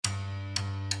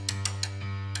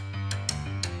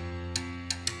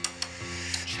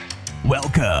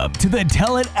Welcome to the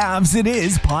Tell It Avs It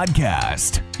Is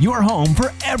podcast, your home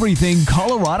for everything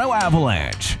Colorado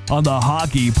Avalanche on the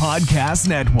Hockey Podcast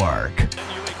Network.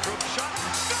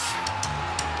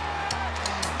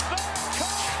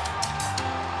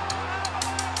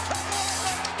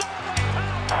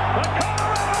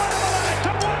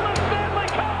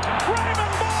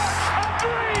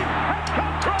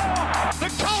 The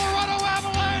Colorado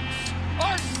Avalanche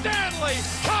are Stanley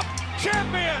Cup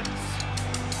champions!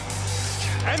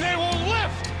 And they will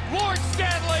lift Lord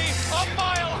Stanley a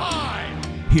mile high!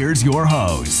 Here's your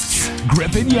hosts,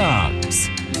 Griffin Youngs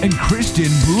and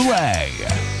Christian Boulay.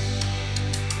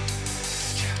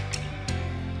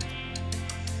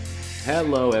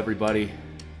 Hello, everybody.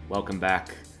 Welcome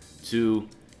back to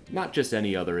not just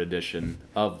any other edition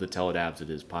of the Tell It Avs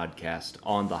It Is podcast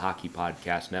on the Hockey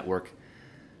Podcast Network.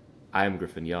 I am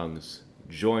Griffin Youngs,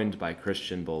 joined by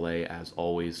Christian Boulay as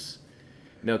always.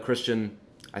 You know, Christian,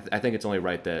 I think it's only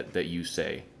right that you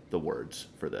say the words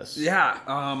for this. Yeah,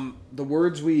 the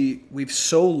words we've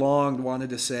so long wanted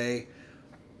to say.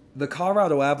 The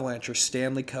Colorado Avalanche are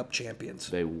Stanley Cup champions.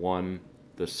 They won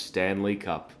the Stanley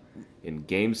Cup in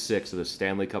Game 6 of the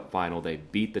Stanley Cup Final. They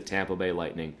beat the Tampa Bay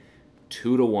Lightning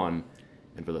 2-1,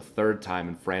 and for the third time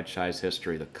in franchise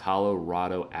history, the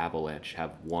Colorado Avalanche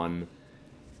have won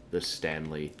the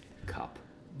Stanley Cup.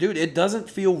 Dude, it doesn't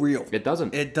feel real. It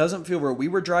doesn't. It doesn't feel real. We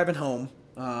were driving home.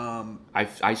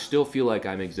 I still feel like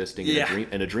I'm existing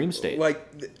in a dream state. Like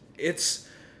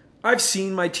I've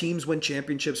seen my teams win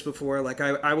championships before. Like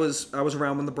I was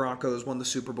around when the Broncos won the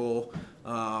Super Bowl.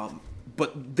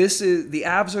 But the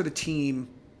Avs are the team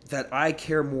that I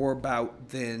care more about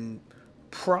than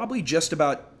probably just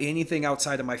about anything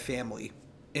outside of my family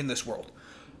in this world.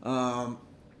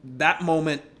 That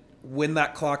moment when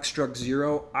that clock struck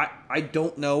zero, I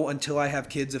don't know until I have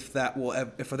kids if there will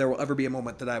ever be a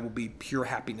moment that I will be pure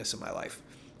happiness in my life,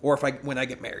 or when I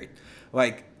get married.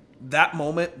 Like that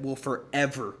moment will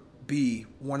forever be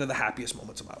one of the happiest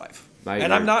moments of my life.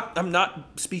 And I'm not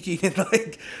speaking in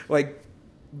like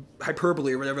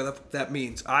hyperbole or whatever that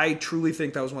means. I truly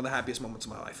think that was one of the happiest moments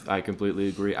of my life. I completely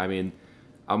agree. I mean,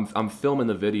 I'm filming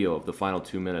the video of the final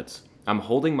 2 minutes. I'm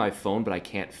holding my phone, but I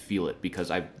can't feel it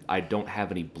because I don't have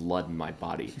any blood in my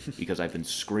body because I've been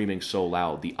screaming so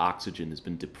loud. The oxygen has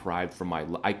been deprived from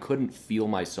I couldn't feel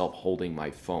myself holding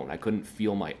my phone. I couldn't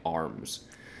feel my arms.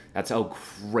 That's how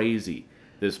crazy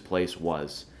this place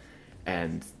was.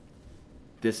 And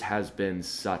this has been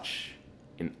such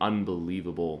an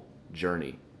unbelievable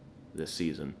journey this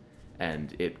season.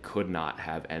 And it could not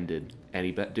have ended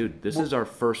any better. Dude, this is our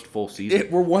first full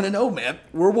season. We're 1-0, man.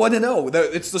 We're 1-0.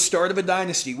 It's the start of a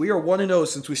dynasty. We are 1-0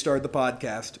 since we started the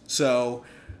podcast. So,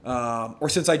 or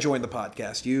since I joined the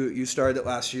podcast. You started it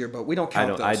last year, but we don't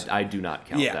count those. I do not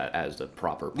count that as the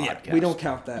proper podcast. Yeah, we don't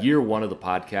count that. Year one of the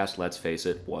podcast, let's face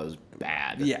it, was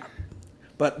bad. Yeah.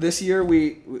 But this year,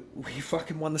 we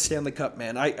fucking won the Stanley Cup,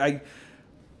 man.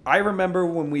 I remember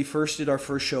when we first did our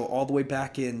first show all the way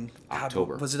back in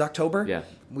October. Was it October? Yeah.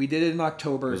 We did it in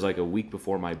October. It was like a week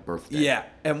before my birthday. Yeah.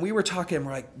 And we were talking,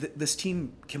 we're like, this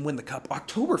team can win the Cup.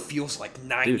 October feels like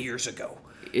 9 years ago.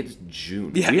 It's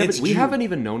June. Yeah, we haven't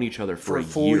even known each other for a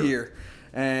full year.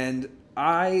 And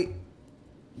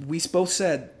we both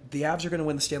said the Avs are going to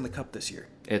win the Stanley Cup this year.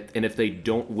 And if they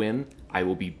don't win, I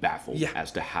will be baffled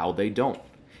as to how they don't.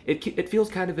 It feels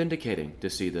kind of vindicating to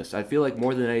see this. I feel like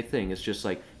more than anything, it's just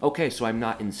like, okay, so I'm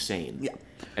not insane. Yeah.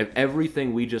 And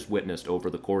everything we just witnessed over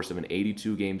the course of an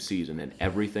 82-game season and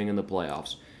everything in the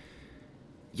playoffs,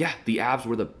 yeah, the Avs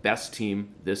were the best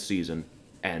team this season,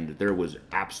 and there was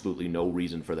absolutely no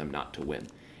reason for them not to win.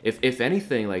 If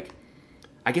anything, like,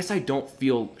 I guess I don't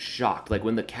feel shocked. Like,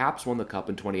 when the Caps won the Cup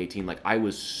in 2018, like, I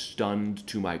was stunned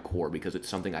to my core because it's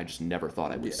something I just never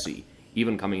thought I would see.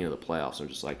 Even coming into the playoffs, I'm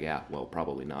just like, yeah, well,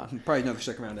 probably not. Probably another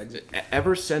second-round exit.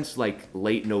 Ever since, like,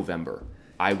 late November,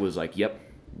 I was like, yep,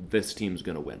 this team's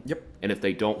going to win. Yep. And if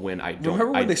they don't win, I don't.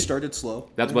 Remember when they started slow?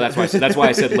 That's why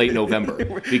I said late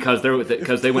November. because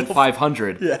they went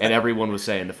 500, and everyone was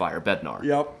saying to fire Bednar.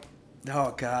 Yep.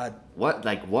 Oh, God. What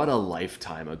a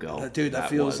lifetime ago. Dude, that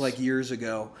feels like years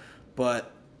ago.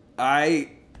 But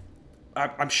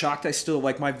I'm shocked I still,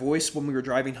 like, my voice when we were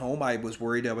driving home, I was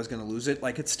worried I was going to lose it.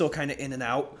 Like, it's still kind of in and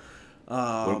out.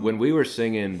 When we were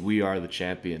singing "We Are the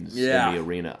Champions" in the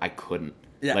arena, I couldn't.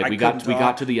 Yeah, like we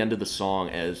got to the end of the song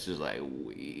and it's just like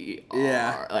we are.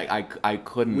 Yeah. Like I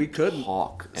couldn't. We couldn't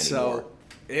talk anymore. So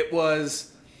it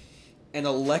was an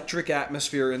electric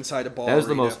atmosphere inside a ball arena. That was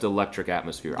the most electric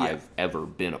atmosphere I've ever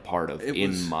been a part of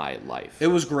in my life. It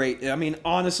was great. I mean,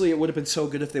 honestly, it would have been so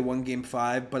good if they won Game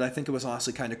 5, but I think it was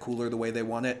honestly kind of cooler the way they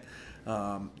won it.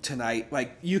 tonight.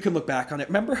 Like, you can look back on it.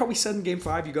 Remember how we said in Game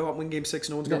 5, you go out and win Game 6,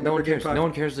 no one's going to remember Game 5? No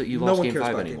one cares that you No lost one Game cares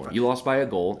 5 about Game anymore. 5. You lost by a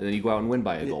goal, and then you go out and win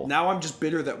by a goal. Now I'm just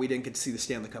bitter that we didn't get to see the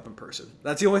Stanley Cup in person.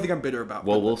 That's the only thing I'm bitter about.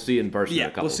 Well, we'll see it in person in a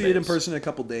couple we'll days. see it in person in a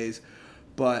couple days.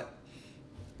 But,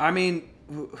 I mean,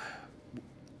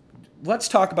 let's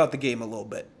talk about the game a little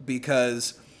bit,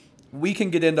 because we can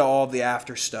get into all of the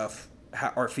after stuff,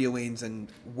 our feelings, and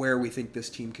where we think this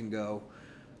team can go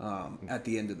at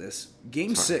the end of this.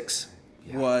 Game 6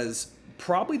 was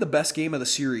probably the best game of the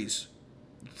series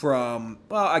from,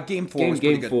 Game 4 was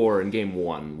pretty Game good. 4 and Game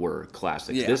 1 were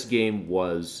classics. Yeah. This game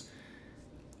was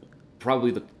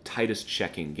probably the tightest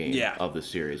checking game of the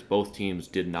series. Both teams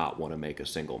did not want to make a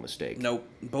single mistake. Nope.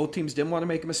 Both teams didn't want to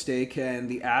make a mistake, and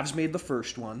the Avs made the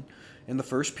first one in the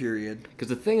first period. Because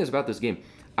the thing is about this game,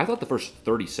 I thought the first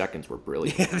 30 seconds were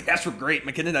brilliant. Yeah, the Avs were great.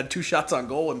 McKinnon had 2 shots on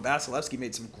goal, and Vasilevsky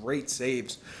made some great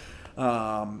saves.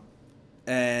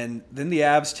 And then the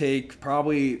Avs take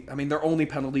probably, their only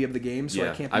penalty of the game, so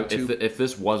I can't be too... If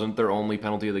this wasn't their only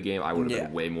penalty of the game, I would have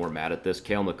been way more mad at this.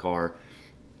 Cale Makar,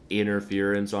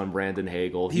 interference on Brandon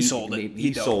Hagel. He sold it.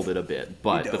 He sold it a bit.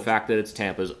 But the fact that it's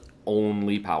Tampa's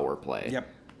only power play,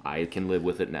 I can live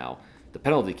with it now. The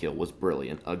penalty kill was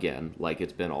brilliant, again, like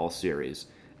it's been all series.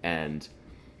 And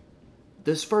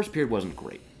this first period wasn't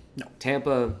great. No.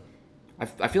 Tampa,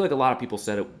 I feel like a lot of people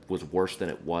said it was worse than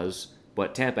it was,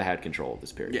 but Tampa had control of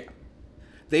this period. Yeah.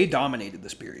 They dominated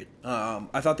this period.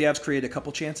 I thought the Avs created a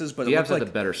couple chances, but the Avs had the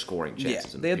better scoring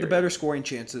chances. They had the better scoring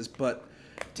chances, but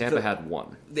Tampa had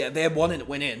one. Yeah, they had one and it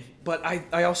went in. But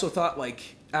I also thought,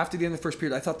 after the end of the first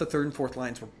period, I thought the third and fourth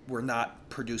lines were not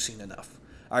producing enough.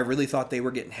 I really thought they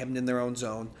were getting hemmed in their own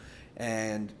zone,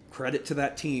 and credit to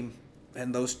that team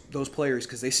and those players,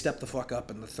 because they stepped the fuck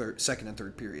up in the second and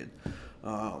third period.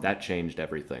 That changed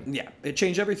everything. Yeah, it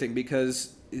changed everything,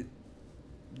 because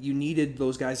you needed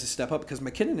those guys to step up, because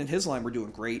McKinnon and his line were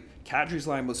doing great. Kadri's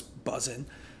line was buzzing,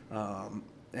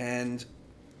 and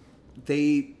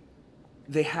they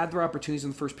had their opportunities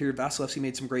in the first period. Vasilevsky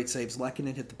made some great saves.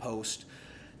 Lehkonen hit the post.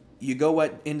 You go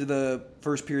into the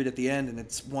first period at the end, and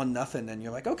it's 1-0, and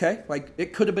you're like, okay,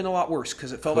 it could have been a lot worse,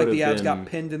 because it felt like the Avs got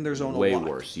pinned in their zone a lot. Way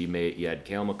worse. You had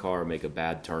Cale Makar make a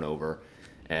bad turnover,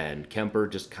 and Kemper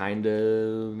just kind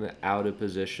of out of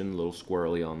position, a little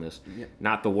squirrely on this. Yeah.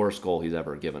 Not the worst goal he's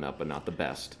ever given up, but not the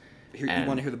best. You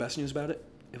want to hear the best news about it?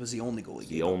 It was the only goal he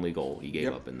gave up. The only goal he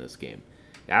gave up in this game.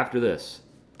 After this,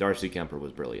 Darcy Kemper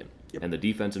was brilliant, and the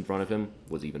defense in front of him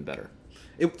was even better.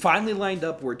 It finally lined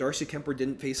up where Darcy Kemper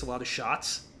didn't face a lot of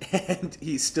shots, and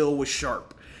he still was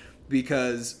sharp,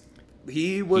 because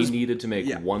he needed to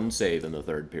make one save in the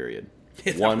third period.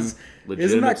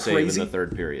 Legitimate save in the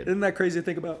third period. Isn't that crazy to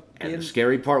think about? And the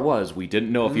scary part was we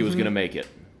didn't know if he was going to make it.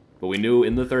 But we knew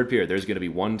in the third period there's going to be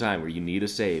one time where you need a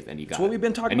save, and you got it. That's what we've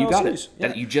been talking about. And you got it.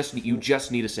 Yeah. You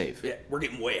just need a save. Yeah, we're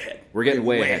getting way ahead. We're getting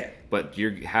way ahead. But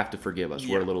you have to forgive us.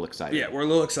 Yeah. We're a little excited. Yeah, we're a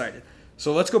little excited.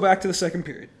 So let's go back to the second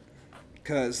period,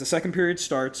 because the second period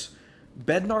starts.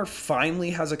 Bednar finally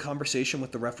has a conversation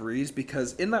with the referees,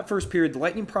 because in that first period, the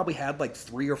Lightning probably had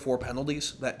 3 or 4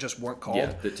 penalties that just weren't called.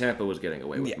 Yeah, the Tampa was getting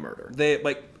away with murder.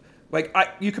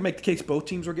 You can make the case both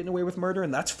teams were getting away with murder,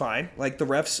 and that's fine. The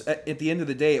refs, at the end of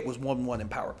the day, it was 1-1 in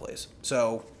power plays.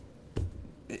 So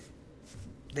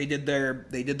they did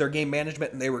their game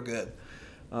management, and they were good.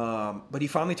 But he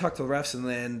finally talked to the refs, and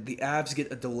then the Avs get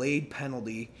a delayed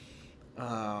penalty,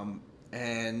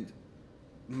 and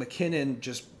McKinnon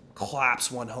just claps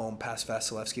one home past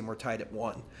Vasilevsky, and we're tied at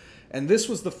 1. And this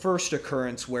was the first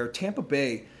occurrence where Tampa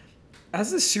Bay, as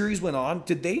the series went on,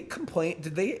 did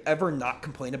they ever not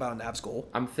complain about an Avs goal?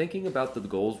 I'm thinking about the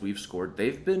goals we've scored.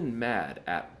 They've been mad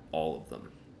at all of them.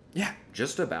 Yeah.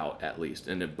 Just about, at least.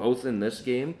 And both in this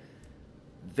game,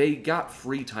 they got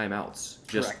free timeouts.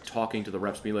 Just talking to the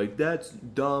refs, being like, that's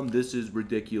dumb, this is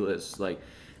ridiculous.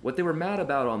 What they were mad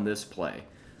about on this play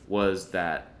was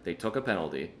that they took a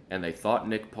penalty, and they thought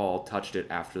Nick Paul touched it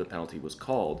after the penalty was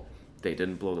called. They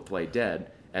didn't blow the play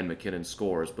dead, and McKinnon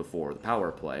scores before the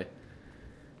power play.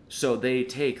 So they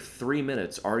take 3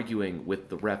 minutes arguing with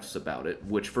the refs about it,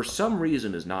 which for some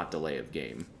reason is not delay of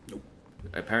game. Nope.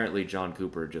 Apparently John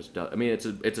Cooper just does.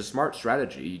 It's a smart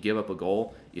strategy. You give up a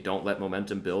goal, you don't let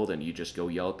momentum build, and you just go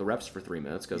yell at the refs for 3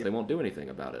 minutes because they won't do anything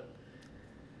about it.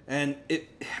 And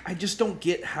I just don't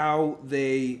get how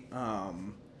they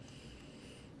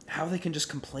can just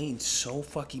complain so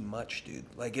fucking much, dude.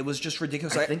 It was just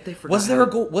ridiculous. I think they forgot.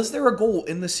 Was there a goal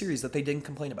in this series that they didn't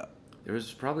complain about? There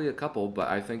was probably a couple, but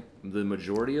I think the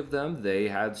majority of them they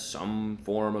had some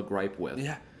form of gripe with.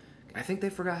 Yeah. I think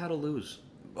they forgot how to lose.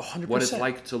 100%. What it's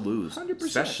like to lose. 100%.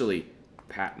 Especially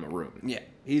Pat Maroon. Yeah,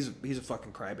 he's a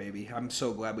fucking crybaby. I'm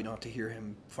so glad we don't have to hear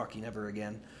him fucking ever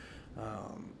again.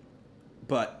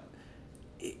 But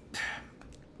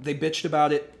they bitched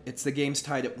about it. It's the game's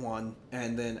tied at 1,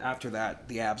 and then after that,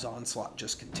 the Avs onslaught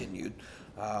just continued.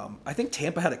 I think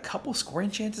Tampa had a couple scoring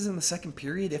chances in the second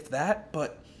period, if that,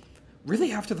 but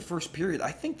really after the first period,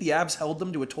 I think the Avs held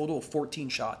them to a total of 14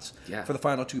 shots for the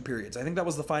final 2 periods. I think that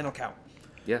was the final count.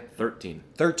 Yeah, 13.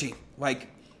 13. Like,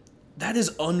 that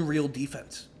is unreal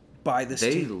defense by this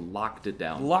team. They locked it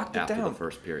down after the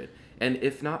first period. And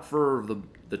if not for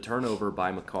the turnover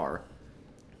by Makar,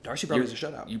 Darcy probably was a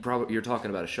shutout. You're talking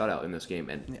about a shutout in this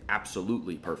game, and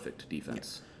absolutely perfect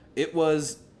defense. Yeah. It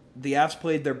was the Avs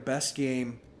played their best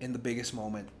game in the biggest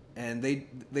moment, and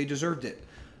they deserved it.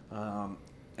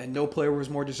 And no player was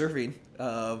more deserving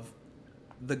of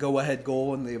the go-ahead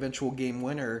goal and the eventual game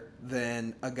winner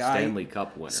than a guy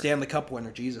Stanley Cup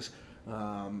winner, Jesus.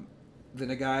 Than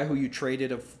a guy who you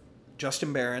traded of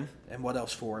Justin Barron and what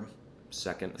else for him?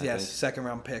 Second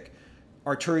round pick.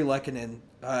 Arturi Lehkonen.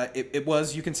 It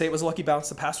was, you can say it was a lucky bounce.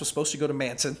 The pass was supposed to go to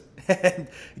Manson, and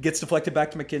it gets deflected back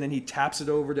to McKinnon. He taps it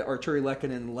over to Arturi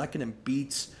Lehkonen, and Lehkonen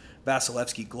beats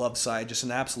Vasilevsky glove side, just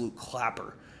an absolute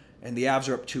clapper. And the Avs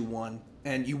are up 2-1.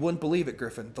 And you wouldn't believe it,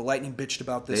 Griffin. The Lightning bitched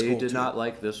about this goal, They did not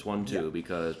like this one, too,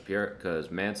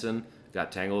 because Manson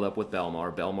got tangled up with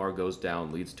Belmar. Belmar goes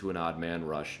down, leads to an odd man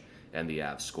rush, and the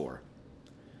Avs score.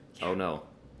 Yeah. Oh, no.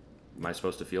 Am I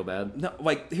supposed to feel bad? No,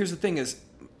 like, here's the thing is,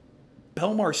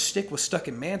 Belmar's stick was stuck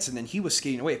in Manson, and he was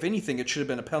skating away. If anything, it should have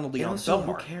been a penalty on also,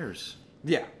 Belmar. Who cares?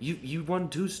 Yeah. You won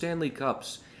 2 Stanley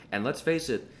Cups, and let's face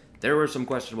it, there were some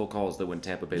questionable calls that went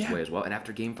Tampa Bay's way as well. And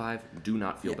after Game 5, do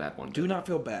not feel bad one bit. Do not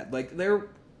feel bad. Like,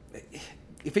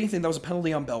 if anything, that was a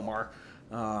penalty on Belmar.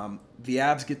 The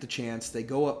Avs get the chance. They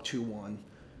go up 2-1.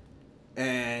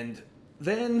 And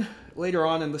then, later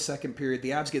on in the second period,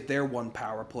 the Avs get their one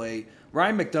power play.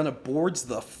 Ryan McDonough boards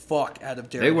the fuck out of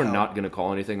Darren They were Howard. not going to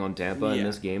call anything on Tampa in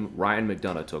this game. Ryan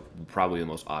McDonough took probably the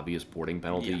most obvious boarding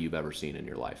penalty you've ever seen in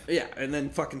your life. Yeah, and then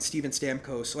fucking Steven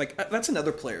Stamkos. Like, that's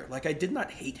another player. Like, I did not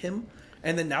hate him.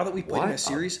 And then now that we played in a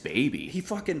series, baby.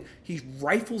 He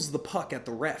rifles the puck at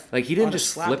the ref. Like, he didn't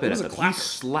just flip it at them. He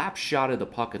slap shotted the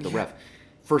puck at the ref.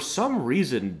 For some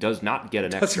reason, does not get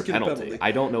an extra penalty.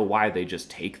 I don't know why they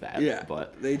just take that. Yeah,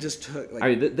 but they just took. Like, I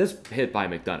mean, this hit by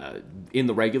McDonough in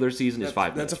the regular season is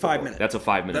 5 minutes. That's a 5 minute. That's a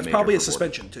 5 minute. That's probably a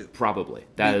suspension too. Probably.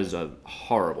 That is a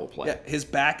horrible play. Yeah, his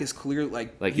back is clear.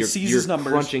 Like he you're, sees you're his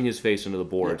numbers. crunching his face into the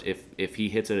boards. Yeah. If he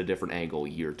hits at a different angle,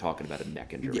 you're talking about a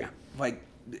neck injury. Yeah, like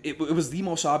it was the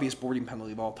most obvious boarding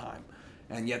penalty of all time.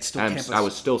 And yet still I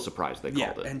was still surprised they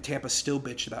called it. And Tampa still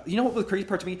bitched about it. You know what was the crazy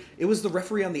part to me? It was the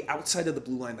referee on the outside of the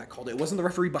blue line that called it. It wasn't the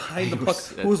referee behind the puck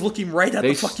who was looking right at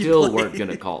the fucking play. They still weren't going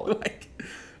to call it. Like,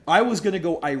 I was going to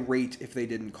go irate if they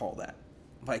didn't call that.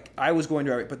 Like, I was going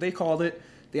to irate. But they called it.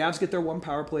 The Avs get their one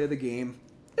power play of the game.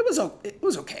 It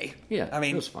was okay. Yeah, I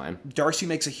mean, it was fine. Darcy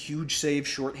makes a huge save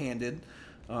shorthanded.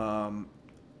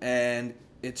 And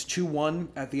it's 2-1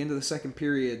 at the end of the second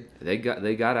period. They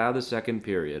got out of the second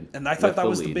period. And I thought that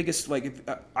was the biggest, like, if,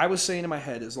 I was saying in my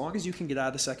head, as long as you can get out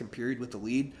of the second period with the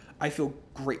lead, I feel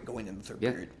great going in the third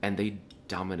period. And they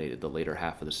dominated the later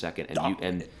half of the second.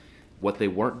 And what they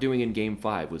weren't doing in Game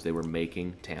 5 was they were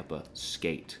making Tampa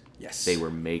skate. Yes. They were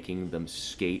making them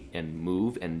skate and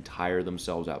move and tire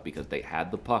themselves out because they had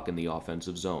the puck in the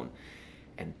offensive zone.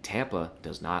 And Tampa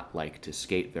does not like to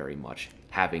skate very much,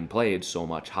 having played so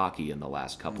much hockey in the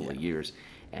last couple of years.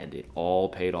 And it all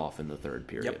paid off in the third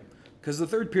period. Yep. Because the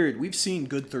third period, we've seen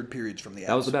good third periods from the Avs.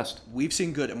 That was the best. We've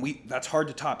seen good, and that's hard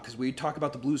to top because we talk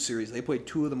about the Blues series. They played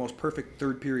 2 of the most perfect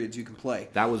third periods you can play.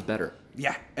 That was better.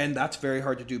 Yeah, and that's very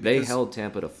hard to do. They held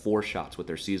Tampa to 4 shots with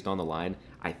their season on the line.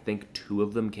 I think 2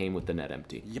 of them came with the net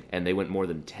empty. Yep. And they went more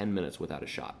than 10 minutes without a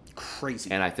shot.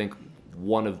 Crazy. And I think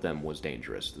one of them was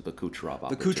dangerous, the Kucherov.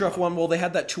 The Kucherov one, well, they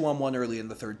had that 2-on-1 early in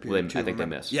the third period, too. I think they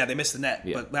missed. Yeah, they missed the net,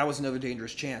 but that was another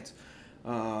dangerous chance.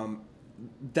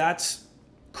 That's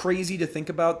crazy to think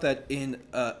about, that in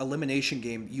an elimination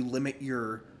game, you limit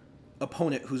your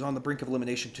opponent who's on the brink of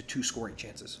elimination to 2 scoring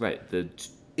chances. Right. The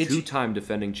two-time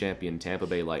defending champion Tampa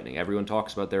Bay Lightning. Everyone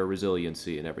talks about their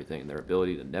resiliency and everything, and their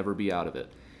ability to never be out of it.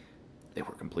 They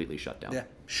were completely shut down. Yeah,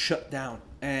 shut down.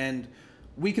 And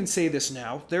we can say this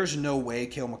now. There's no way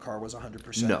Cale Makar was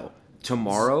 100%. No.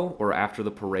 Tomorrow or after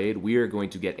the parade, we are going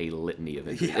to get a litany of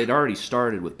injuries. Yeah. It already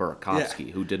started with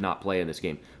Burakovsky, who did not play in this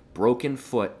game. Broken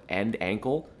foot and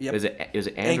ankle. Yep. Is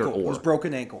it ankle? Or? It was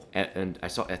broken ankle. And I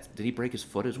saw. Did he break his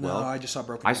foot as well? No, I just saw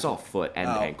broken. I saw foot and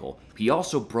ankle. He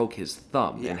also broke his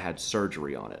thumb and had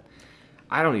surgery on it.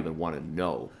 I don't even want to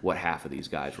know what half of these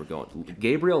guys were going.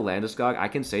 Gabriel Landeskog, I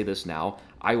can say this now,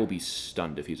 I will be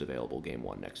stunned if he's available game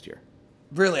 1 next year.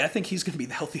 Really, I think he's going to be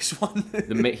the healthiest one.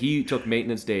 He took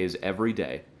maintenance days every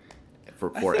day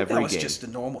for every game. That was just a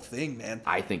normal thing, man.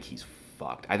 I think he's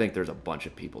fucked. I think there's a bunch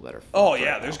of people that are fucked. Oh,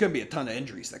 yeah, there's going to be a ton of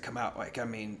injuries that come out. Like, I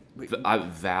mean...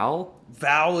 Val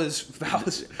is...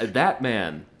 That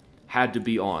man had to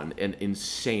be on an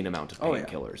insane amount of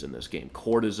painkillers in this game.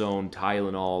 Cortisone,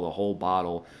 Tylenol, the whole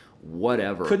bottle,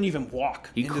 whatever. Couldn't even walk.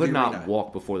 He could not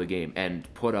walk before the game and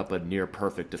put up a near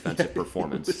perfect defensive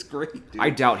performance. It was great, dude. I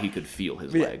doubt he could feel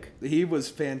his leg. He was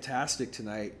fantastic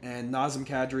tonight. And Nazem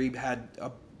Kadri had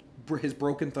his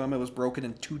broken thumb. It was broken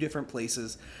in 2 different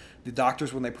places. The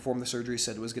doctors, when they performed the surgery,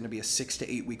 said it was going to be a 6 to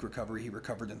 8 week recovery. He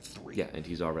recovered in 3. Yeah, and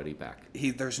he's already back.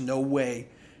 There's no way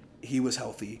he was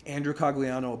healthy. Andrew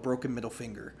Cogliano, a broken middle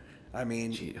finger. I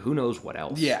mean... Gee, who knows what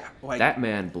else? Yeah. That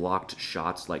man blocked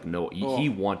shots like he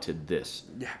wanted this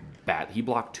bad. He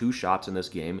blocked 2 shots in this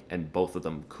game, and both of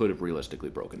them could have realistically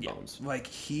broken bones. Like,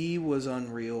 he was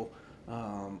unreal.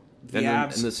 In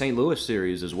the St. Louis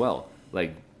series as well.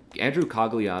 Like, Andrew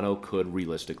Cogliano could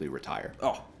realistically retire.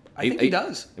 Oh, I think he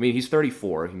does. I mean, he's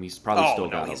 34. He's probably still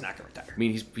got... he's not going to retire. I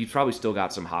mean, he's probably still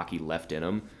got some hockey left in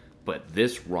him, but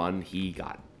this run, he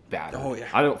got battered. Oh, yeah.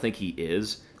 I don't think he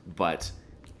is, but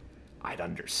I'd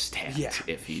understand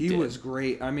if he did. He was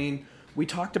great. I mean, we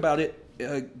talked about it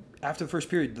after the first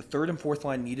period. The third and fourth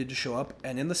line needed to show up,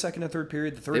 and in the second and third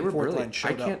period, the third and fourth line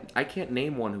showed up. I can't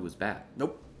name one who was bad.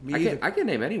 Nope. I can't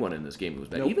name anyone in this game who was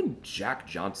bad. Nope. Even Jack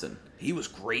Johnson. He was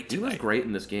great tonight. He was great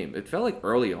in this game. It felt like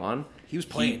early on... He was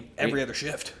playing every other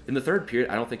shift. In the third period,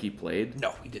 I don't think he played.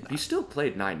 No, he did not. He still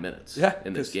played 9 minutes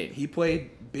in this game. He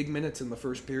played big minutes in the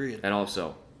first period. And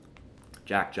also,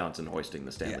 Jack Johnson hoisting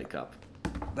the Stanley Cup.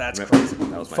 That's crazy.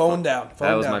 That was my phone down.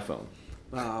 That was my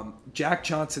phone. Jack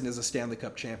Johnson is a Stanley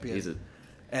Cup champion.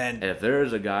 And if there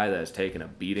is a guy that has taken a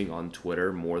beating on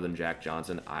Twitter more than Jack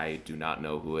Johnson, I do not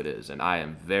know who it is. And I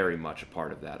am very much a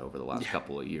part of that over the last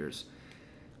couple of years.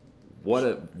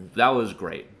 That was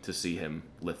great to see him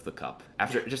lift the cup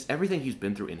after just everything he's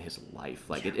been through in his life.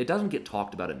 Like it doesn't get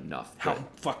talked about enough. How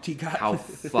fucked he got. How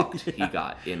fucked he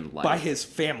got in life. By his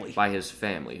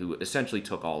family, who essentially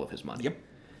took all of his money. Yep.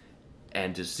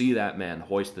 And to see that man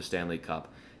hoist the Stanley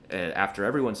Cup after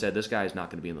everyone said this guy is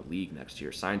not going to be in the league next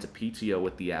year, signs a PTO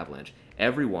with the Avalanche.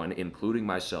 Everyone, including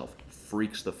myself,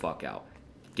 freaks the fuck out.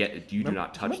 Do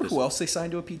not touch this. Remember who else they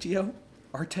signed to a PTO?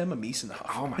 Artem Anisimov.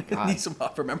 Oh my God.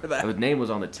 Anisimov, remember that? His name was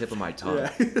on the tip of my tongue.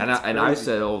 Yeah, and I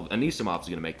said, Anisimov's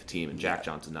going to make the team, and Jack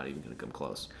Johnson's not even going to come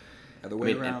close. Other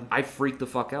way around. I freaked the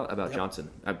fuck out about Johnson.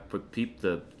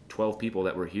 The 12 people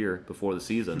that were here before the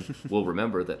season will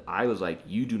remember that I was like,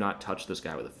 you do not touch this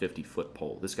guy with a 50-foot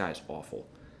pole. This guy is awful.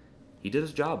 He did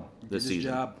his job this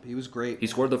season. He was great. He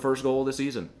scored the first goal of the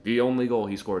season. The only goal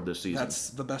he scored this season. That's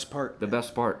the best part. The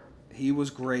best part. He was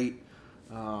great.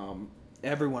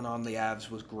 Everyone on the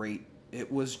Avs was great.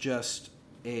 It was just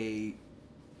a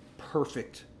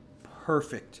perfect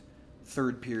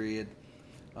third period.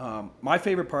 My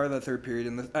favorite part of that third period,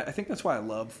 and I think that's why I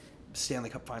love Stanley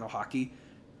Cup final hockey.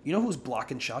 You know who was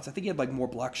blocking shots? I think he had more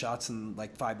blocked shots in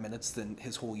 5 minutes than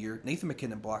his whole year. Nathan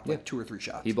McKinnon blocked 2 or 3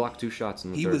 shots. He blocked 2 shots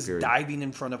in the third period. He was diving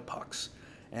in front of pucks,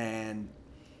 and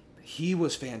he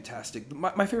was fantastic.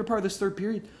 My favorite part of this third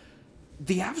period,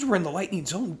 the Avs were in the Lightning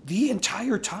zone the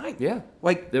entire time. Yeah.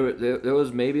 There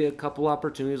was maybe a couple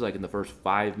opportunities, in the first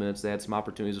 5 minutes they had some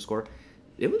opportunities to score.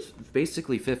 It was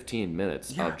basically 15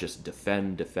 minutes of just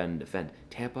defend.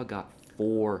 Tampa got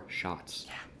 4 shots.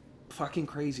 Yeah. Fucking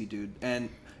crazy, dude. And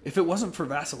if it wasn't for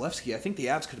Vasilevsky, I think the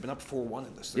Avs could have been up 4-1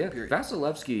 in this third period.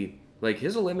 Vasilevsky,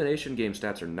 his elimination game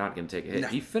stats are not going to take a hit. No.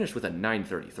 He finished with a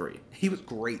 .933. He was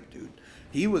great, dude.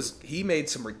 He made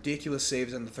some ridiculous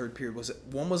saves in the third period.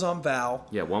 One was on Val.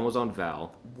 Yeah, one was on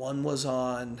Val. One was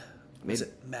on... Was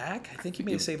it Mac? I think he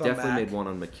made a save on Mac. Definitely made one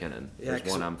on McKinnon. Yeah,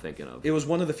 There's one I'm thinking of. It was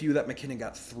one of the few that McKinnon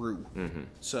got through. Mm-hmm.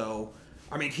 So,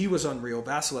 he was unreal.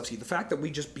 Vasilevsky, the fact that we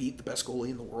just beat the best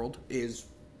goalie in the world is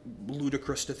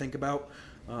ludicrous to think about.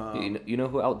 You know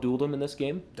who outdueled him in this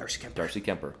game? Darcy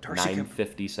Kemper.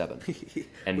 957.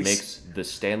 And makes the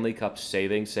Stanley Cup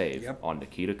saving save on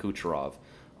Nikita Kucherov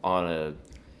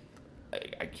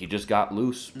he just got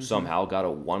loose somehow, got a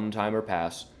one-timer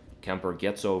pass. Kemper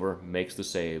gets over, makes the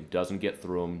save, doesn't get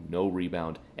through him, no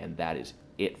rebound, and that is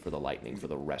it for the Lightning for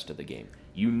the rest of the game.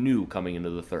 You knew coming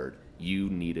into the third, you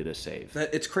needed a save.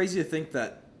 It's crazy to think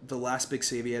that the last big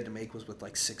save he had to make was with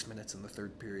 6 minutes in the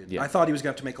third period. Yeah. I thought he was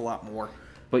going to have to make a lot more.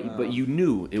 But you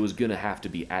knew it was going to have to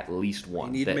be at least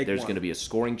one. That there's going to be a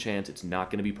scoring chance. It's not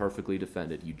going to be perfectly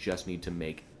defended. You just need to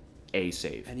make a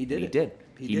save. And he did it.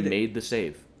 He made the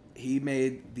save. He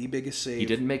made the biggest save. He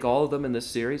didn't make all of them in this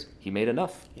series. He made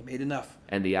enough.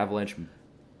 And the Avalanche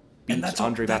beats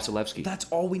Andrei Vasilevsky. That's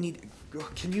all we need.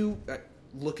 Can you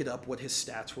look it up what his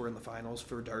stats were in the finals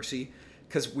for Darcy?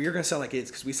 Because we're going to sound like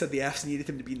idiots because we said the Avs needed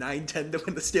him to be 9-10 to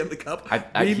win the Stanley Cup.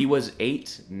 He was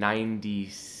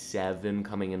 897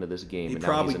 coming into this game, and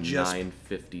now he's a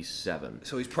 957.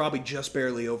 So he's probably just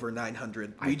barely over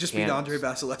 900. We just beat Andrei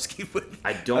Vasilevsky with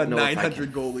I don't know 900 if I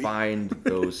can goalie. find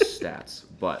those stats,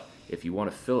 but if you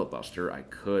want to filibuster, I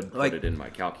could put it in my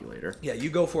calculator. Yeah, you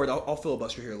go for it. I'll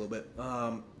filibuster here a little bit.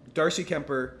 Darcy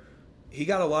Kuemper, he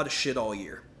got a lot of shit all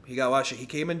year. He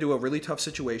came into a really tough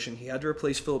situation. He had to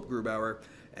replace Philip Grubauer,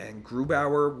 and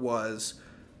Grubauer was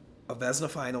a Vezina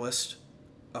finalist,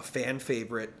 a fan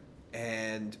favorite,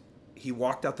 and he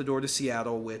walked out the door to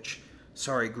Seattle, which,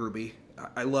 sorry, Gruby,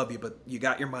 I love you, but you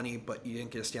got your money, but you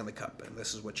didn't get a Stanley Cup, and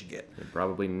this is what you get. You're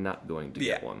probably not going to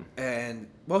get one. And,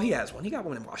 well, he has one. He got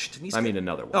one in Washington.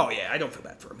 Another one. Oh, yeah, I don't feel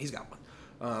bad for him. He's got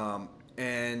one.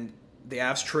 And the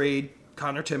Avs trade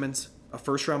Connor Timmins, a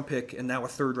first-round pick, and now a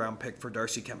third-round pick for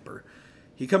Darcy Kuemper.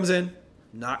 He comes in,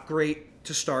 not great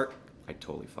to start. I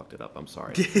totally fucked it up. I'm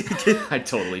sorry. I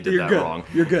totally did that good. wrong.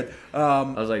 You're good. I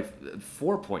was like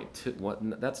 4.2.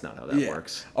 What? That's not how that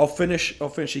works. I'll finish.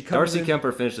 He comes Darcy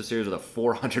Kuemper finished the series with a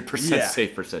 400%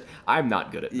 save percent. I'm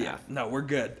not good at math. No, we're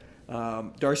good.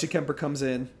 Darcy Kuemper comes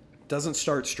in, doesn't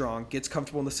start strong, gets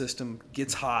comfortable in the system,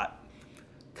 gets hot,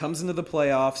 comes into the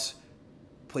playoffs,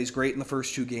 plays great in the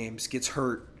first 2 games, gets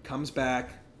hurt, comes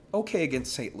back, okay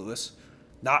against St. Louis,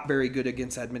 not very good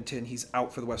against Edmonton. He's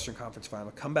out for the Western Conference Final.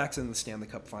 Comebacks in the Stanley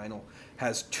Cup Final.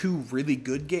 Has 3 really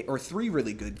good games.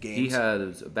 He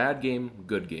has a bad game,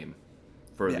 good game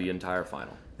for the entire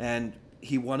final. And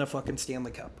he won a fucking Stanley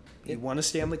Cup. He won a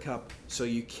Stanley Cup, so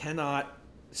you cannot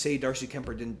say Darcy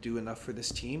Kuemper didn't do enough for this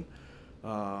team.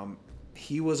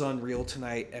 He was unreal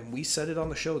tonight, and we said it on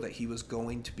the show that he was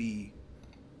going to be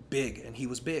big, and he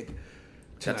was big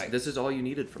tonight. This is all you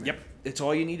needed from him. Yep, it's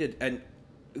all you needed, and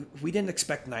we didn't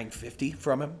expect 950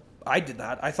 from him. I did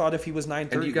not. I thought if he was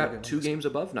 930... And you got 2 games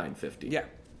above 950. Yeah.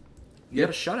 You had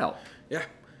a shutout. Yeah.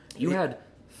 You had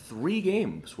 3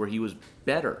 games where he was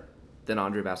better than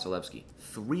Andrei Vasilevsky.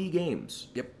 3 games.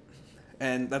 Yep.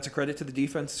 And that's a credit to the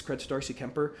defense. It's a credit to Darcy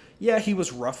Kuemper. Yeah, he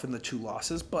was rough in the 2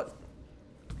 losses, but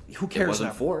who cares? It wasn't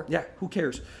now? 4. Yeah, who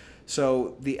cares?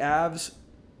 So the Avs,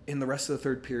 in the rest of the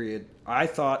third period, I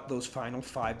thought those final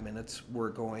 5 minutes were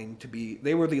going to be...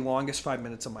 They were the longest 5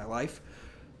 minutes of my life.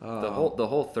 The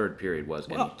whole third period was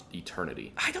an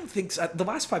eternity. I don't think so. The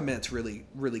last 5 minutes really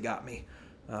got me.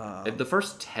 The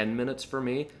first 10 minutes for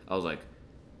me, I was like,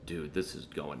 dude, this is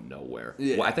going nowhere.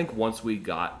 Yeah. Well, I think once we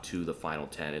got to the final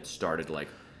 10, it started like...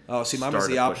 Oh, see, mine was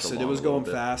the opposite. It was going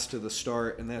fast to the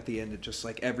start, and then at the end, it just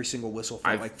like every single whistle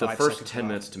felt like 5 seconds. The first 10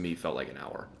 minutes to me felt like an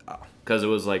hour. Because it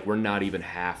was like, we're not even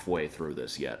halfway through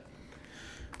this yet.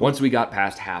 Once we got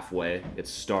past halfway, it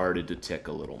started to tick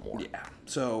a little more. Yeah.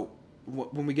 So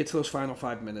when we get to those final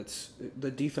 5 minutes,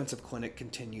 the defensive clinic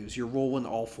continues. You're rolling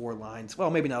all 4 lines. Well,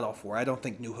 maybe not all 4. I don't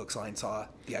think Newhook's line saw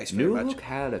the ice very much. Newhook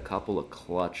had a couple of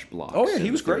clutch blocks. Oh, yeah,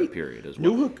 he was great. Period as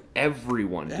well. Newhook.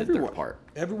 Everyone did their part.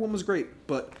 Everyone was great,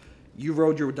 but you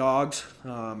rode your dogs.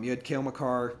 You had Cale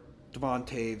Makar, Devon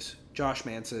Taves, Josh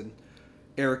Manson,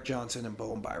 Eric Johnson, and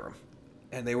Bowen Byram.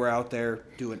 And they were out there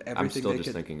doing everything they could. I'm still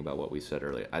just thinking about what we said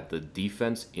earlier. The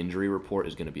defense injury report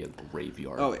is going to be a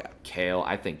graveyard. Oh, yeah. Cale,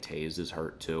 I think Taves is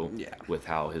hurt too. Yeah. With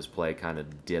how his play kind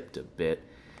of dipped a bit.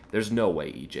 There's no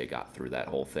way EJ got through that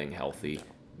whole thing healthy.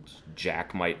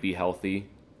 Jack might be healthy.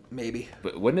 Maybe.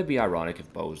 But wouldn't it be ironic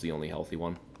if Bo was the only healthy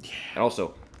one? Yeah. And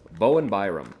also, Bowen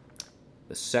Byram,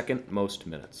 the second most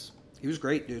minutes. He was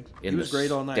great, dude. He was great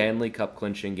all night. Stanley Cup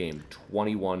clinching game,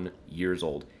 21 years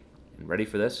old. And ready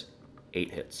for this? 8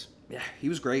 hits. Yeah, he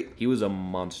was great. He was a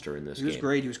monster in this game. He was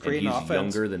great. He was creating offense. And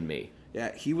he's younger than me.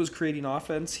 Yeah, he was creating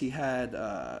offense. He had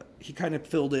he kind of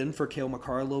filled in for Cale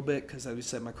Makar a little bit because, as we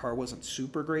said, Makar wasn't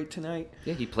super great tonight.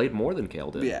 Yeah, he played more than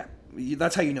Cale did. Yeah,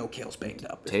 that's how you know Cale's banged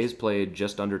up. Taves played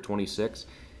just under 26.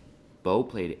 Bo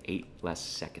played 8 less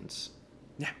seconds.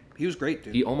 Yeah, he was great,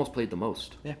 dude. He almost played the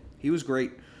most. Yeah, he was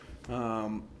great.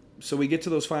 So we get to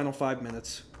those final 5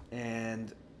 minutes,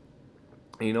 and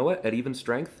you know what? At even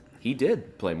strength, he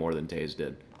did play more than Taves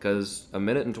did. Because a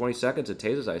minute and 20 seconds at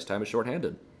Taves' ice time is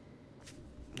shorthanded.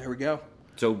 There we go.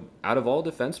 So out of all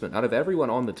defensemen, out of everyone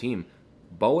on the team,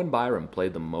 Bowen Byram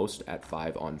played the most at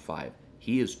 5-on-5.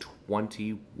 He is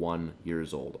 21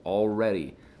 years old,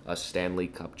 already a Stanley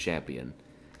Cup champion,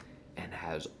 and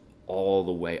has all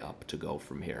the way up to go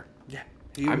from here. Yeah,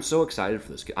 I'm so excited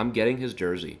for this kid. I'm getting his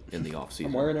jersey in the offseason.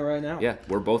 I'm wearing it right now. Yeah,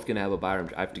 we're both going to have a buyer.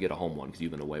 I have to get a home one because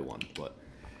you've been away one. But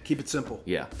Keep it simple.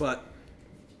 Yeah. But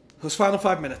those final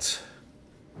 5 minutes,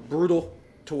 brutal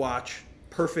to watch.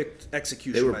 Perfect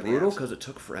execution. they were by brutal the Avs. because it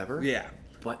took forever. Yeah.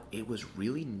 But it was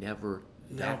really never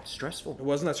that stressful. It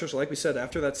wasn't that stressful. Like we said,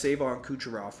 after that save on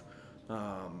Kucherov,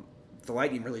 the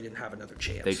Lightning really didn't have another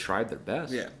chance. They tried their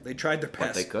best. Yeah, they tried their best.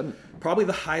 But they couldn't. Probably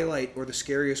the highlight or the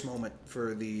scariest moment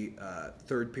for the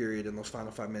third period in those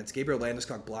final 5 minutes. Gabriel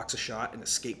Landeskog blocks a shot and a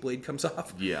skate blade comes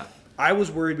off. Yeah. I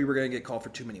was worried we were going to get called for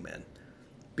too many men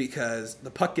because the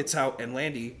puck gets out and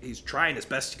Landy, he's trying his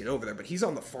best to get over there, but he's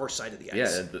on the far side of the ice.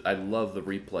 Yeah, and I love the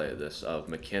replay of this, of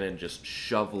McKinnon just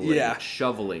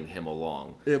shoveling him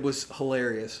along. It was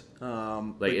hilarious.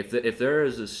 If there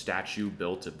is a statue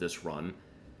built of this run,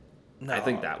 No, I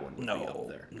think that one would be up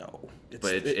there. No,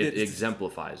 But it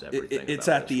exemplifies everything. It's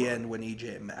about at the this run. end when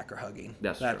EJ and Mac are hugging.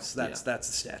 That's true, That's the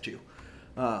statue.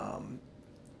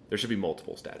 There should be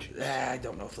multiple statues. I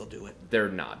don't know if they'll do it. They're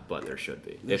not, but there should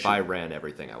be. If I ran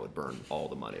everything, I would burn all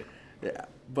the money. Yeah,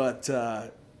 but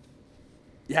I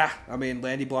mean,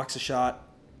 Landy blocks a shot,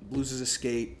 loses his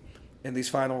skate in these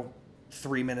final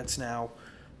 3 minutes now.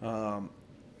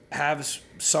 Habs,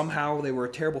 somehow, they were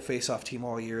a terrible face-off team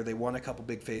all year. They won a couple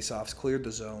big face-offs, cleared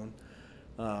the zone.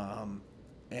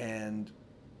 And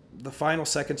the final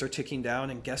seconds are ticking down,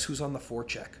 and guess who's on the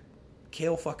forecheck?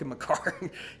 Cale fucking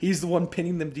Makar. He's the one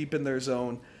pinning them deep in their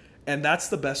zone. And that's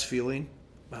the best feeling.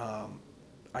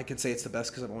 I can say it's the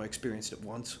best because I've only experienced it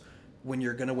once. When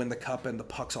you're going to win the cup and the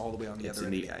puck's all the way on the other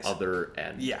end of the ice. It's in the other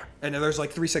end. Yeah. And then there's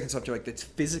like 3 seconds left. You're like, it's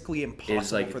physically impossible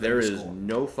It's like for them there to is score.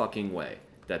 no fucking way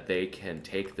that they can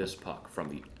take this puck from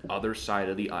the other side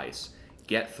of the ice,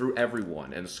 get through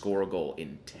everyone, and score a goal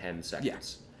in 10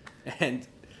 seconds. Yeah. And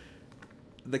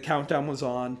the countdown was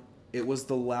on. It was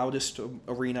the loudest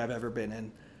arena I've ever been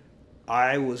in.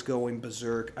 I was going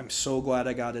berserk. I'm so glad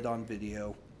I got it on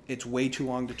video. It's way too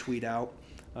long to tweet out.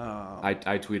 I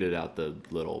tweeted out the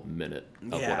little minute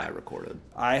of what I recorded.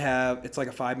 It's like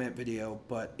a 5-minute video,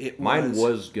 but Mine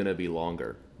was going to be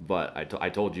longer, but I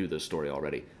told you this story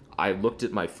already. I looked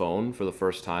at my phone for the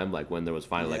first time, like when there was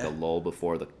finally like a lull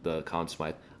before the Conn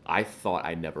Smythe. I thought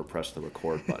I never pressed the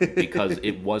record button because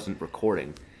it wasn't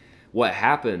recording. What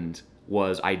happened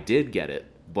was I did get it,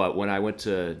 but when I went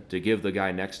to give the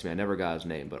guy next to me, I never got his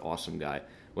name, but awesome guy,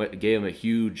 gave him a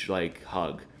huge like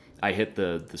hug. I hit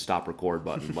the stop record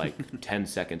button like 10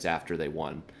 seconds after they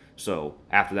won. So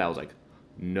after that, I was like,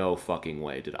 no fucking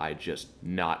way did I just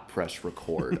not press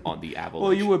record on the Avalanche.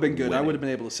 Well, you would have been good. winning. I would have been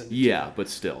able to send it to you. Yeah, but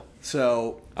still.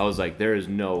 So I was like, there is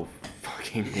no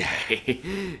fucking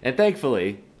way. And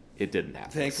thankfully, it didn't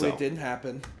happen. Thankfully, it didn't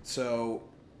happen. So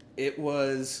it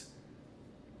was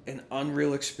an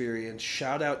unreal experience.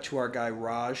 Shout out to our guy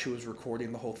Raj, who was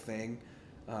recording the whole thing.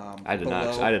 I did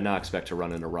not expect to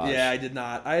run into Raj. Yeah, I did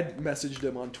not. I had messaged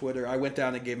him on Twitter. I went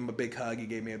down and gave him a big hug. He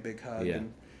gave me a big hug. Yeah.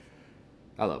 And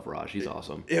I love Raj. He's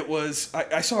awesome. it was.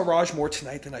 I saw Raj more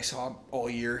tonight than I saw him all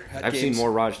year. I've seen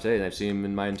more Raj today than I've seen him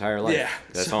in my entire life. Yeah,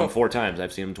 I saw him 4 times.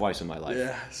 I've seen him twice in my life.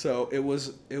 Yeah. So it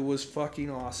was fucking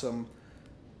awesome.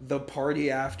 The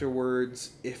party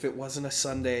afterwards, if it wasn't a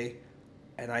Sunday,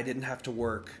 and I didn't have to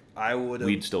work, I would.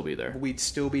 We'd still be there. We'd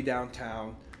still be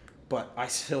downtown. But I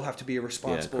still have to be a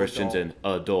responsible adult. Christian's an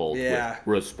adult with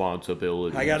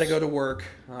responsibilities. I got to go to work.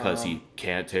 Because he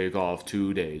can't take off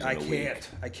 2 days in a week.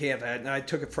 I can't. I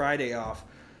took a Friday off.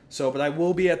 So, but I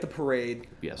will be at the parade.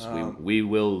 Yes, we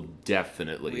will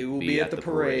definitely We will be at the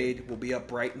parade. We'll be up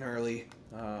bright and early.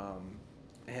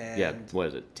 And yeah, what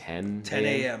is it, 10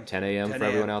 a.m.? 10 a.m. for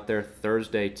everyone out there.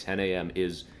 Thursday, 10 a.m.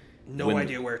 is... No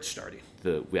idea where it's starting.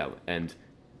 And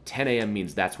 10 a.m.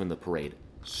 means that's when the parade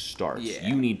starts. Yeah.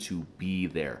 You need to be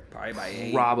there Probably by